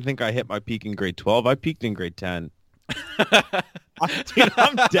don't even think I hit my peak in grade 12. I peaked in grade 10. Dude,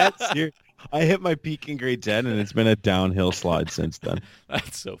 I'm dead serious. I hit my peak in grade 10, and it's been a downhill slide since then.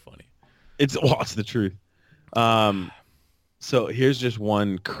 That's so funny. It's the truth. So here's just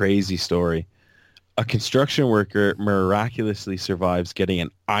one crazy story. A construction worker miraculously survives getting an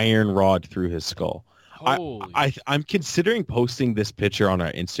iron rod through his skull. I'm considering posting this picture on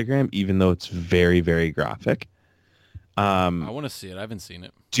our Instagram, even though it's very, very graphic. I want to see it. I haven't seen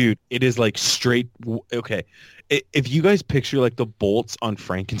it. Dude, it is like straight. Okay. If you guys picture like the bolts on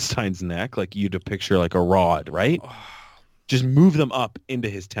Frankenstein's neck, like you'd picture like a rod, right? Just move them up into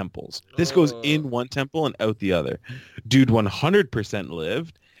his temples. This goes in one temple and out the other. Dude 100%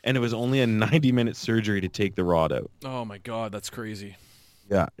 lived, and it was only a 90-minute surgery to take the rod out. Oh my God, that's crazy.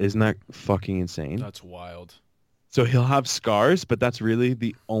 Yeah, isn't that fucking insane? That's wild. So he'll have scars, but that's really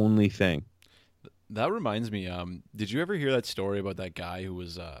the only thing. That reminds me, did you ever hear that story about that guy who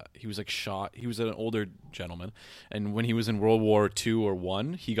was he was like shot? He was an older gentleman, and when he was in World War II or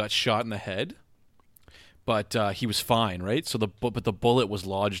I, he got shot in the head, but he was fine, right? So the bullet was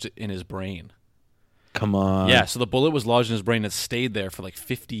lodged in his brain. Come on. Yeah, so the bullet was lodged in his brain and stayed there for like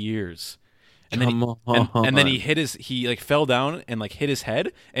 50 years. And then he like fell down and like hit his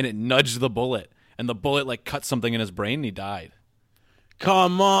head, and it nudged the bullet, and the bullet like cut something in his brain, and he died.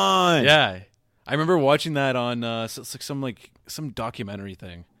 Come on. Yeah. I remember watching that on some documentary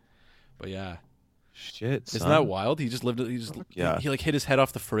thing, but yeah, shit. Isn't that wild? He just lived. He like hit his head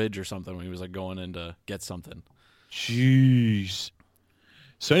off the fridge or something when he was like going in to get something. Jeez.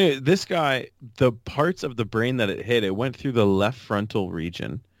 So anyway, this guy, the parts of the brain that it hit, it went through the left frontal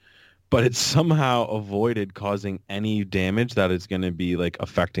region, but it somehow avoided causing any damage that is going to be like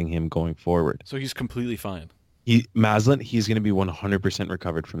affecting him going forward. So he's completely fine. Maslin, he's going to be 100%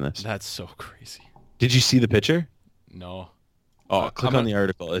 recovered from this. That's so crazy. Did you see the picture? No. Oh, click on the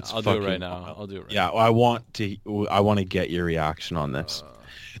article. I'll do it right now. I'll do it right now. Yeah, I want to get your reaction on this.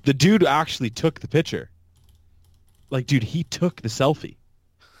 The dude actually took the picture. Like, dude, he took the selfie.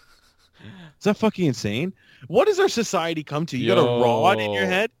 Is that fucking insane? What does our society come to? You got a rod in your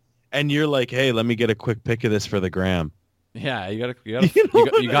head, and you're like, "Hey, let me get a quick pic of this for the gram." Yeah, you gotta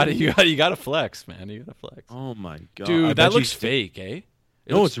flex, man. You gotta flex. Oh my God, dude, that looks fake, eh?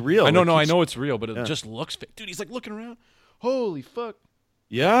 It's real. I know it's real, but it just looks fake. Dude, he's like looking around. Holy fuck.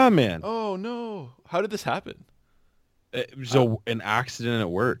 Yeah, man. Oh no, how did this happen? It was an accident at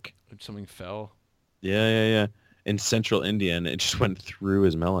work. Something fell. Yeah. In central India, and it just went through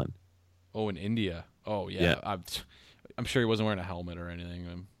his melon. Oh, in India. Oh yeah. I'm sure he wasn't wearing a helmet or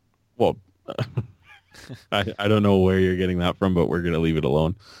anything. Well. I don't know where you're getting that from, but we're going to leave it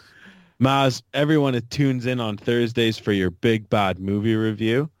alone. Maz, everyone tunes in on Thursdays for your big bad movie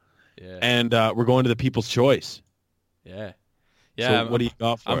review. Yeah. And we're going to the People's Choice. Yeah. So what do you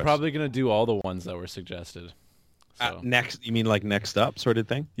got for us? I'm probably going to do all the ones that were suggested. So. Next, you mean like next up sort of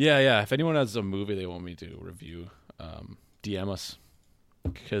thing? Yeah. If anyone has a movie they want me to review, DM us.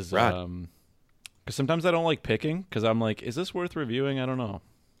 Because sometimes I don't like picking because I'm like, is this worth reviewing? I don't know.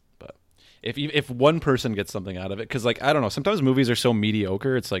 if one person gets something out of it, because like I don't know, sometimes movies are so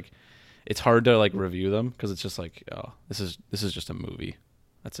mediocre, it's like it's hard to like review them because it's just like, oh, this is just a movie,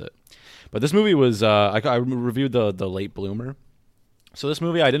 that's it. But this movie was I reviewed the Late Bloomer. So this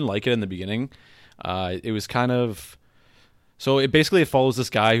movie, I didn't like it in the beginning. It was kind of, so it follows this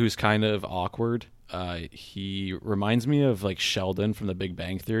guy who's kind of awkward. He reminds me of like Sheldon from The Big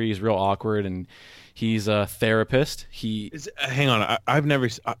Bang Theory. He's real awkward, and he's a therapist. Hang on, I've never.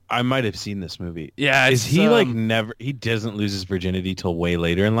 I might have seen this movie. Yeah, is he like never? He doesn't lose his virginity till way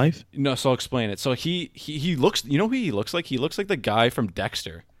later in life. No, so I'll explain it. So he looks. You know who he looks like? He looks like the guy from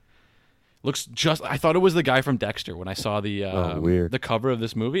Dexter. Looks just. I thought it was the guy from Dexter when I saw the weird. the cover of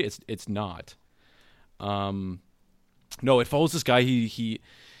this movie. It's not. No, it follows this guy.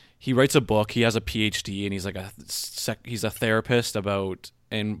 He writes a book. He has a PhD, and he's like he's a therapist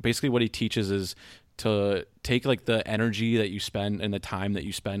and basically what he teaches is to take like the energy that you spend and the time that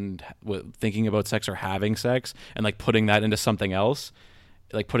you spend thinking about sex or having sex, and like putting that into something else,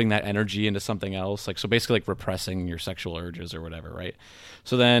 like putting that energy into something else, like so basically like repressing your sexual urges or whatever, right?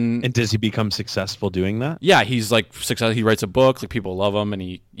 So then, and does he become successful doing that? Yeah, he's like successful. He writes a book, like people love him, and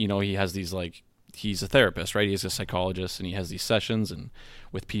he has these like. He's a therapist, right? He's a psychologist, and he has these sessions and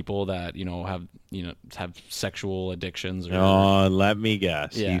with people that have sexual addictions. Let me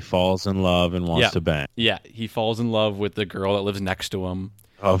guess. Yeah. He falls in love and wants to bang. Yeah, he falls in love with the girl that lives next to him.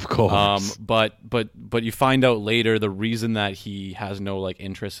 Of course. But you find out later the reason that he has no like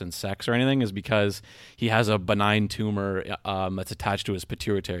interest in sex or anything is because he has a benign tumor that's attached to his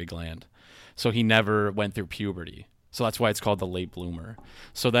pituitary gland, so he never went through puberty. So that's why it's called the Late Bloomer.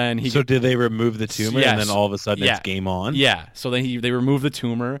 So then So did they remove the tumor and then all of a sudden it's game on? Yeah. So then they remove the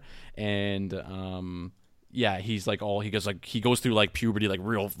tumor, and he's like he goes through like puberty like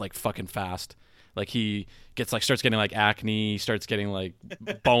real like fucking fast. Like he gets like starts getting like acne, starts getting like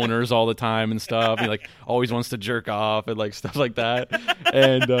boners all the time and stuff. He like always wants to jerk off and like stuff like that.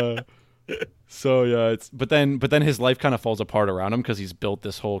 And so yeah, but then his life kind of falls apart around him because he's built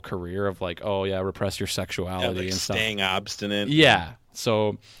this whole career of like, oh yeah, repress your sexuality like and stuff, staying abstinent. Yeah,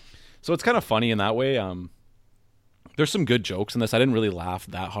 so it's kind of funny in that way. There's some good jokes in this. I didn't really laugh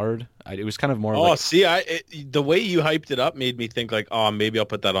that hard. It was kind of more. The way you hyped it up made me think like, oh, maybe I'll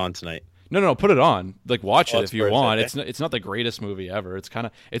put that on tonight. No, put it on. Like watch it if you want. It's not the greatest movie ever.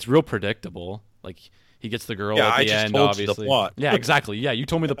 It's real predictable. Like. He gets the girl at the end, obviously. You the plot. Yeah, exactly. Yeah, you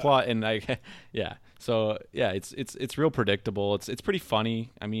told me the plot, and yeah. So yeah, it's real predictable. It's pretty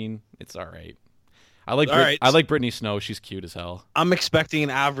funny. I mean, it's all right. I like Brittany Snow. She's cute as hell. I'm expecting an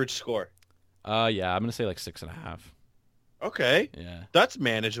average score. Yeah, I'm gonna say like 6.5. Okay. Yeah. That's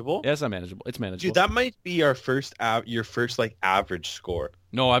manageable. Yeah, it's not manageable. It's manageable. Dude, that might be your first like average score.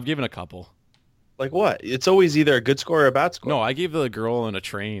 No, I've given a couple. Like what? It's always either a good score or a bad score. No, I gave the girl in a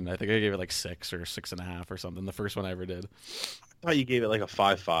train. I think I gave it like 6 or 6.5 or something. The first one I ever did. I thought you gave it like a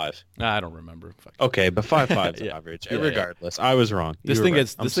 5.5. I don't remember. Okay, but 5.5 is average. Yeah, regardless, I was wrong. This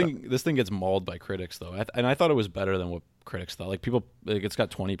thing gets mauled by critics though, and I thought it was better than what critics thought. Like people, like it's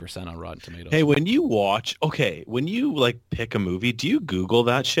got 20% on Rotten Tomatoes. Hey, when you like pick a movie, do you Google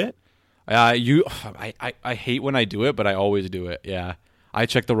that shit? I hate when I do it, but I always do it. Yeah. I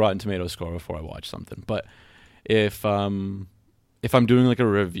check the Rotten Tomatoes score before I watch something. But if I'm doing like a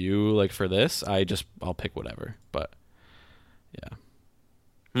review like for this, I'll pick whatever. But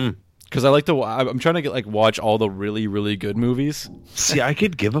yeah, because I'm trying to get like watch all the really really good movies. See, I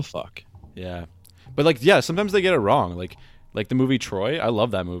could give a fuck. Yeah, but sometimes they get it wrong. Like the movie Troy, I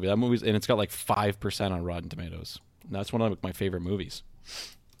love that movie. And it's got like 5% on Rotten Tomatoes. And that's one of my favorite movies.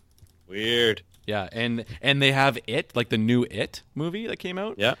 Weird. Yeah, and they have it, like the new It movie that came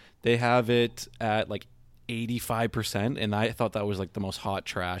out. Yeah. They have it at like 85%, and I thought that was like the most hot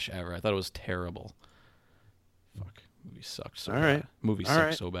trash ever. I thought it was terrible. Fuck, movie sucked so bad. Right. Movie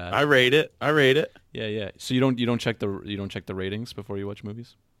sucked so bad. I rate it. Yeah. So you don't check the ratings before you watch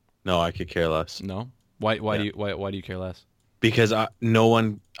movies? No, I could care less. No? Why do you care less? Because I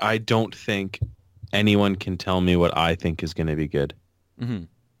don't think anyone can tell me what I think is going to be good. Mm-hmm.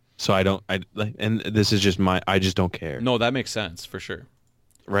 So and this is just I just don't care. No, that makes sense for sure.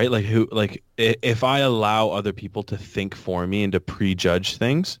 Right? If I allow other people to think for me and to prejudge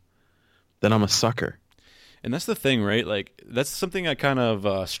things, then I'm a sucker. And that's the thing, right? Like that's something I kind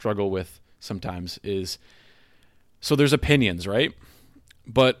of struggle with sometimes is, so there's opinions, right?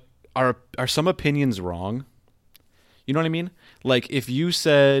 But are some opinions wrong? You know what I mean? Like if you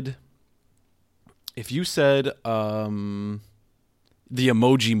said the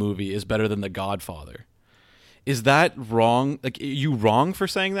Emoji Movie is better than The Godfather, is that wrong? Like, are you wrong for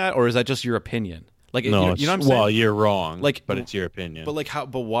saying that, or is that just your opinion? Like, No, you know what I'm saying? well, you're wrong. Like, but it's your opinion. But like how?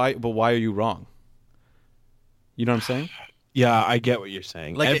 But why? But why are you wrong? You know what I'm saying? Yeah, I get what you're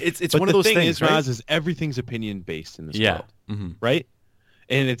saying. Like it's but one of those the thing things, is, right? Raz, is everything's opinion based in this world, Mm-hmm. right?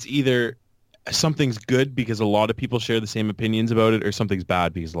 And it's either something's good because a lot of people share the same opinions about it, or something's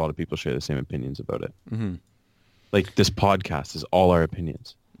bad because a lot of people share the same opinions about it. Mm-hmm. Like this podcast is all our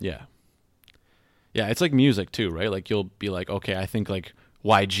opinions. Yeah. Yeah, it's like music too, right? Like you'll be like, okay, I think like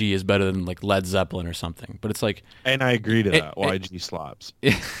YG is better than like Led Zeppelin or something. But it's like, and I agree to that. YG slaps.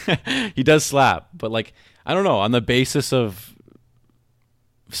 He does slap, but like I don't know, on the basis of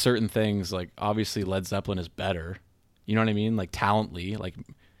certain things, like obviously Led Zeppelin is better. You know what I mean? Like talently, like.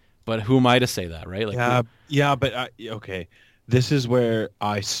 But who am I to say that, right? Like, but okay. This is where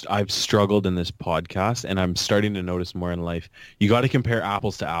I've struggled in this podcast, and I'm starting to notice more in life. You got to compare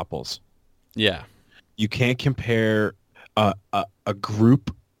apples to apples. Yeah. You can't compare a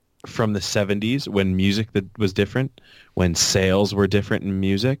group from the 70s when music that was different, when sales were different in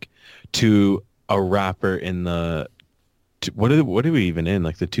music, to a rapper in the what are we even in,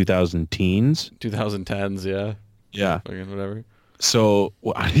 like the 2010s? 2010s, yeah. Yeah. Fucking whatever. So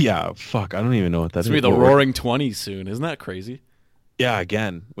yeah, fuck, I don't even know what that It's is. gonna be the Roaring 20s soon. Isn't that crazy? Yeah,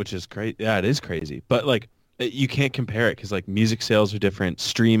 again, which is crazy. Yeah, it is crazy. But like, you can't compare it because like music sales are different,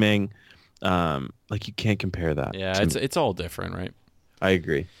 streaming, like you can't compare that. Yeah, it's all different, right? I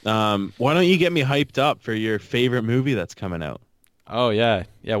agree. Why don't you get me hyped up for your favorite movie that's coming out? Oh yeah,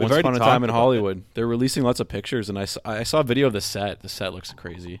 yeah. We've Once Upon a Time in about Hollywood. They're releasing lots of pictures, and I saw a video of the set. The set looks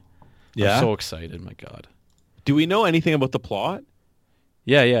crazy. Yeah, I'm so excited. My God. Do we know anything about the plot?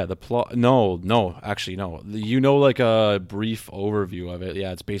 Yeah. The plot. No. Actually, no. You know, like a brief overview of it.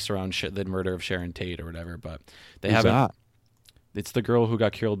 Yeah, it's based around the murder of Sharon Tate or whatever. But they Who's haven't. that? It's the girl who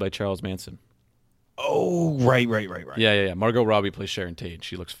got killed by Charles Manson. Oh, right. Yeah. Margot Robbie plays Sharon Tate.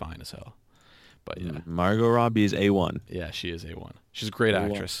 She looks fine as hell. But yeah, Margot Robbie is A1. yeah, she is A1. She's a great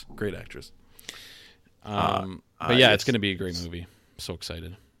actress. Great actress. But yeah, yes. it's going to be a great movie. I'm so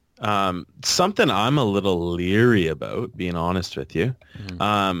excited. Something I'm a little leery about, being honest with you.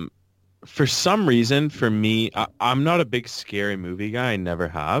 Mm-hmm. For some reason, for me, I'm not a big scary movie guy. I never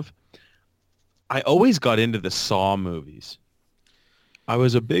have. I always got into the Saw movies. I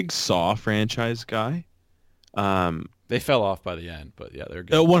was a big Saw franchise guy. They fell off by the end, but yeah, they're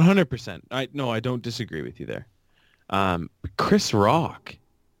good. 100%. I don't disagree with you there. Chris Rock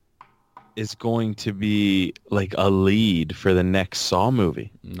is going to be like a lead for the next Saw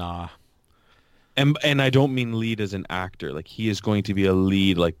movie. Nah. And I don't mean lead as an actor. Like he is going to be a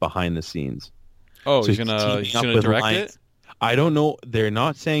lead like behind the scenes. Oh, So he's teaming gonna up with direct Lions. it? I don't know. They're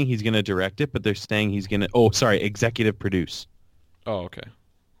not saying he's going to direct it, but they're saying he's going to executive produce. Oh, okay.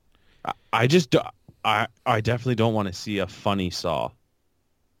 I definitely don't want to see a funny Saw.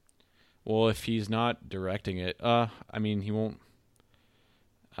 Well, if he's not directing it, I mean, he won't.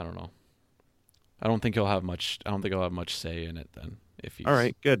 I don't know. I don't think he'll have much say in it then. If he's All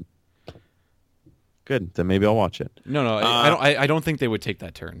right, good. Then maybe I'll watch it. No, I don't think they would take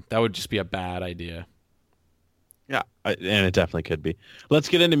that turn. That would just be a bad idea. Yeah, and it definitely could be. Let's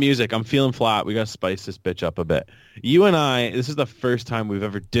get into music. I'm feeling flat. We got to spice this bitch up a bit. You and I, this is the first time we've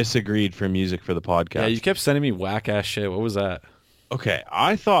ever disagreed for music for the podcast. Yeah, you kept sending me whack ass shit. What was that? Okay,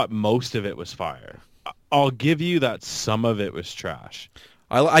 I thought most of it was fire. I'll give you that some of it was trash.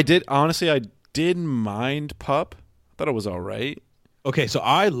 I did honestly. I didn't mind Pup. I thought it was all right. Okay, so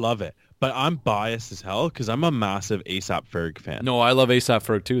I love it, but I'm biased as hell because I'm a massive A$AP Ferg fan. No, I love A$AP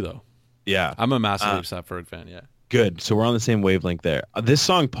Ferg too, though. Yeah, I'm a massive A$AP Ferg fan. Yeah. Good. So we're on the same wavelength there. This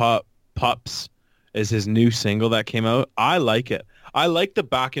song, Pups, is his new single that came out. I like it. I like the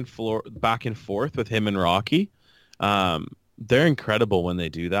back and forth with him and Rocky. They're incredible when they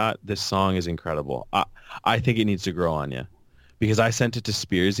do that. This song is incredible. I think it needs to grow on you because I sent it to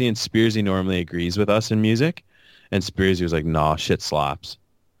Spearsy, and Spearsy normally agrees with us in music, and Spearsy was like, "Nah, shit slaps."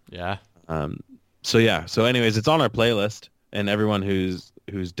 Yeah. So yeah. So anyways, it's on our playlist, and everyone who's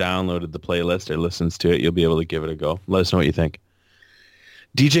downloaded the playlist or listens to it, you'll be able to give it a go. Let us know what you think.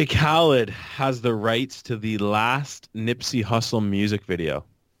 DJ Khaled has the rights to the last Nipsey Hussle music video.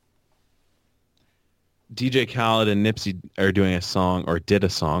 DJ Khaled and Nipsey are doing a song, or did a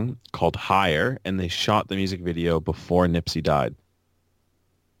song, called Higher, and they shot the music video before Nipsey died.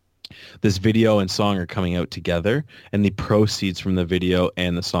 This video and song are coming out together, and the proceeds from the video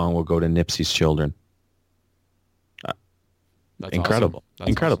and the song will go to Nipsey's children. That's Incredible. Awesome. That's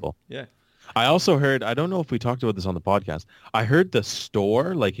Incredible. Awesome. Yeah. I also heard, I don't know if we talked about this on the podcast, I heard the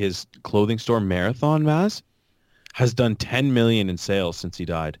store, like his clothing store, Marathon Maz, has done 10 million in sales since he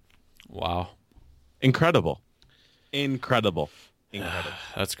died. Wow. Incredible.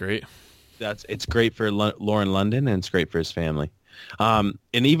 That's great. it's great for Lauren London, and it's great for his family. And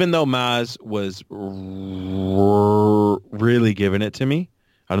even though Maz was really giving it to me,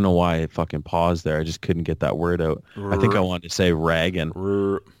 I don't know why I fucking paused there. I just couldn't get that word out. I think I wanted to say ragging.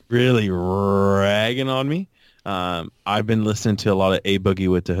 Really ragging on me. I've been listening to a lot of A Boogie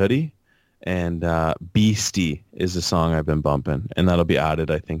with the Hoodie, and Beastie is the song I've been bumping, and that'll be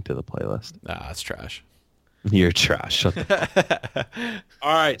added, I think, to the playlist. Nah, that's trash. You're trash. Shut the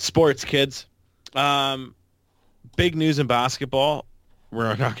All right, sports, kids. Big news in basketball. We're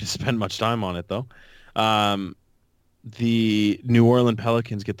not going to spend much time on it, though. The New Orleans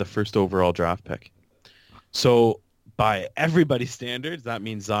Pelicans get the first overall draft pick. So by everybody's standards, that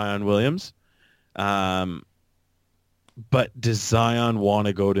means Zion Williams. But does Zion want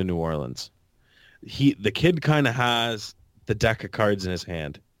to go to New Orleans? The kid kind of has the deck of cards in his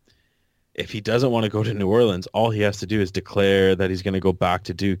hand. If he doesn't want to go to New Orleans, all he has to do is declare that he's going to go back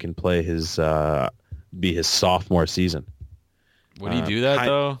to Duke and play be his sophomore season. Would he do that,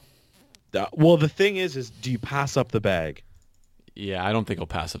 though? Well, the thing is do you pass up the bag? Yeah, I don't think he'll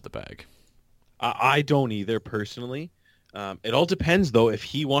pass up the bag. I don't either, personally. It all depends, though, if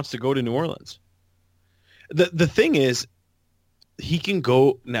he wants to go to New Orleans. The thing is, he can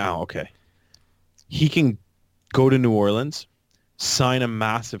go now, okay. He can go to New Orleans, sign a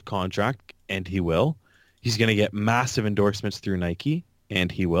massive contract, and he will. He's going to get massive endorsements through Nike,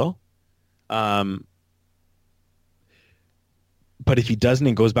 and he will. But if he doesn't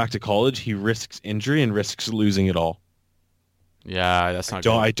and goes back to college, he risks injury and risks losing it all. Yeah, that's not.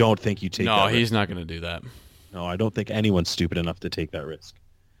 I don't think you take. No, that he's risk. not going to do that. No, I don't think anyone's stupid enough to take that risk.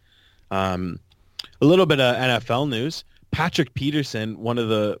 A little bit of NFL news. Patrick Peterson, one of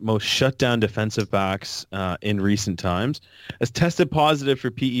the most shut down defensive backs in recent times, has tested positive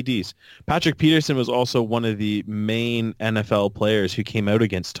for PEDs. Patrick Peterson was also one of the main NFL players who came out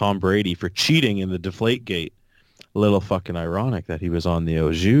against Tom Brady for cheating in the Deflategate. A little fucking ironic that he was on the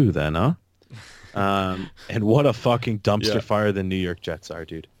Au jus then, huh? And what a fucking dumpster fire the New York Jets are,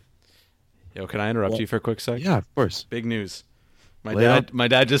 dude. Yo, can I interrupt you for a quick sec? Yeah, of course. Big news. My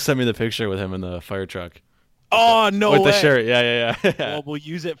dad just sent me the picture with him in the fire truck. Oh, no way. With the shirt. Yeah. Well, we'll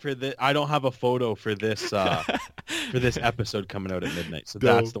use it for this. I don't have a photo for this for this episode coming out at midnight, so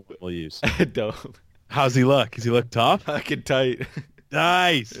Dope. that's the one we'll use. Dope. How's he look? Does he look tough? Fucking tight.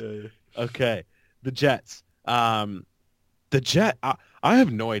 Nice. Yeah. Okay. The Jets. I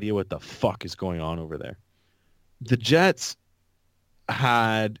have no idea what the fuck is going on over there. The Jets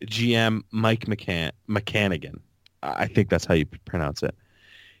had GM Mike McCannigan. I think that's how you pronounce it.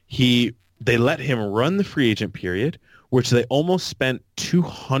 They let him run the free agent period, which they almost spent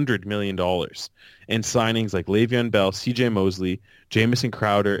 $200 million in signings like Le'Veon Bell, C.J. Mosley, Jamison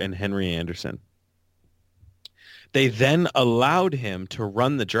Crowder, and Henry Anderson. They then allowed him to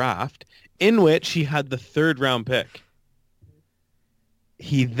run the draft, in which he had the third-round pick.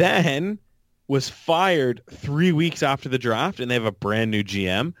 He then was fired 3 weeks after the draft, and they have a brand new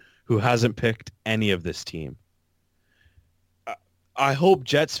GM who hasn't picked any of this team. I hope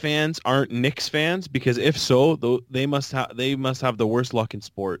Jets fans aren't Knicks fans, because if so, they must have the worst luck in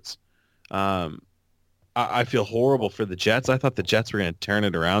sports. I feel horrible for the Jets. I thought the Jets were going to turn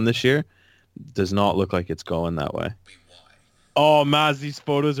it around this year. Does not look like it's going that way. Oh, Maz, these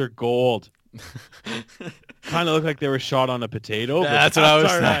photos are gold. Kind of look like they were shot on a potato. That's what I was.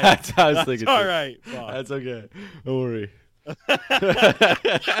 Right. That's what I was thinking. All right. That's okay. Don't worry.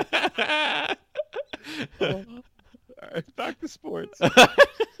 All right, back to sports.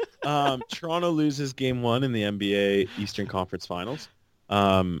 Toronto loses game 1 in the NBA Eastern Conference Finals.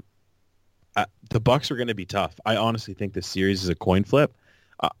 The Bucks are going to be tough. I honestly think this series is a coin flip.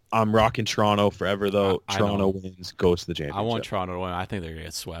 I'm rocking Toronto forever, though. Toronto wins, goes to the championship. I want Toronto to win. I think they're going to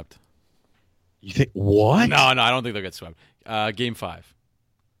get swept. You think what? No, I don't think they'll get swept. Game 5.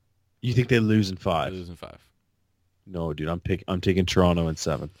 You think they lose in 5? They lose in 5. No, dude. I'm taking Toronto in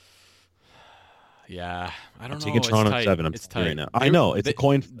 7. Yeah, I don't know. Taking Toronto in 7. It's tight right now. I know it's a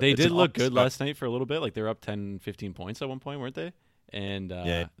coin. They did look good last night for a little bit. Like they were up 10, 15 points at one point, weren't they? And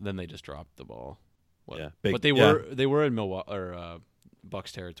then they just dropped the ball. Yeah, but they were in Milwaukee or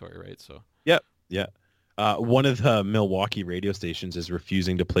Bucks territory, right? So. Yep. Yeah. One of the Milwaukee radio stations is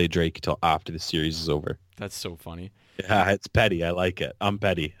refusing to play Drake until after the series is over. That's so funny. Yeah, it's petty. I like it. I'm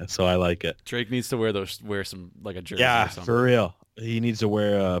petty, so I like it. Drake needs to wear some like a jersey. Yeah, or something. for real. He needs to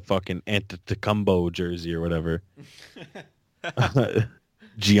wear a fucking Antetokounmpo jersey or whatever.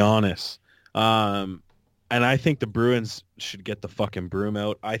 Giannis. And I think the Bruins should get the fucking broom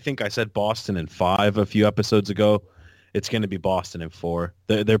out. I think I said Boston in 5 a few episodes ago. It's going to be Boston in 4.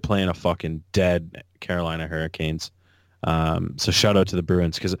 They're playing a fucking dead Carolina Hurricanes. So shout out to the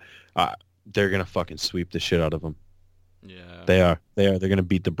Bruins, because they're gonna fucking sweep the shit out of them. Yeah. They are. They're gonna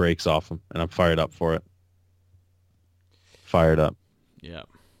beat the brakes off them, and I'm fired up for it. Fired up. Yeah.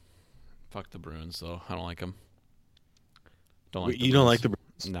 Fuck the Bruins, though. I don't like them. Don't like. You don't like the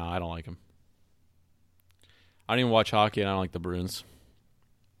Bruins? No, I don't like them. I don't even watch hockey, and I don't like the Bruins.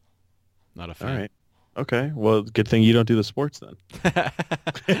 Not a fan. All right. Okay. Well, good thing you don't do the sports then.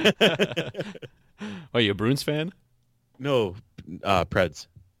 Are you a Bruins fan? No, Preds.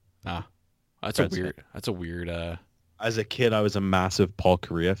 Ah, that's Preds a weird. fan. That's a weird. As a kid, I was a massive Paul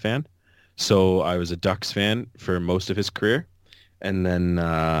Kariya fan. So I was a Ducks fan for most of his career. And then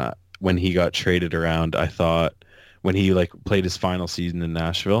when he got traded around, I thought when he like played his final season in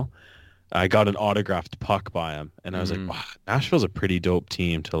Nashville, I got an autographed puck by him. And I was like, wow, Nashville's a pretty dope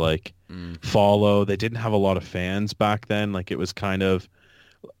team to like follow. They didn't have a lot of fans back then. Like it was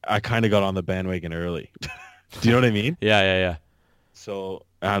I kind of got on the bandwagon early. Do you know what I mean? Yeah. So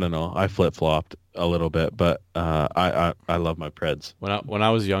I don't know. I flip-flopped a little bit, but I love my Preds. When I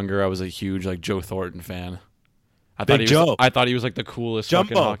was younger, I was a huge like Joe Thornton fan. I thought he was like the coolest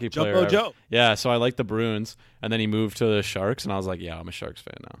fucking hockey player. Jumbo Joe. Yeah, so I liked the Bruins, and then he moved to the Sharks, and I was like, yeah, I'm a Sharks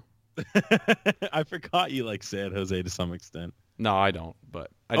fan now. I forgot you like San Jose to some extent. No, I don't.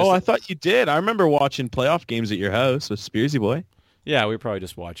 But I thought you did. I remember watching playoff games at your house with Spearsy Boy. Yeah, we were probably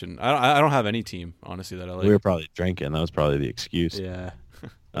just watching. I don't have any team, honestly, that I like. We were probably drinking. That was probably the excuse. Yeah.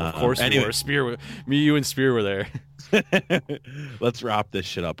 Well, of course we were. Me, you, and Spear were there. Let's wrap this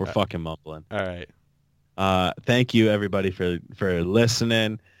shit up. We're fucking mumbling. All right. Thank you, everybody, for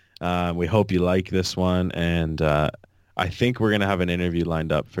listening. We hope you like this one. And I think we're going to have an interview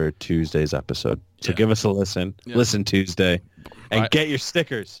lined up for Tuesday's episode. So give us a listen. Yeah. Listen Tuesday. And get your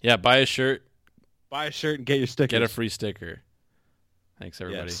stickers. Yeah, buy a shirt. Buy a shirt and get your stickers. Get a free sticker. Thanks,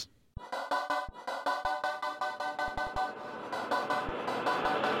 everybody. Yes.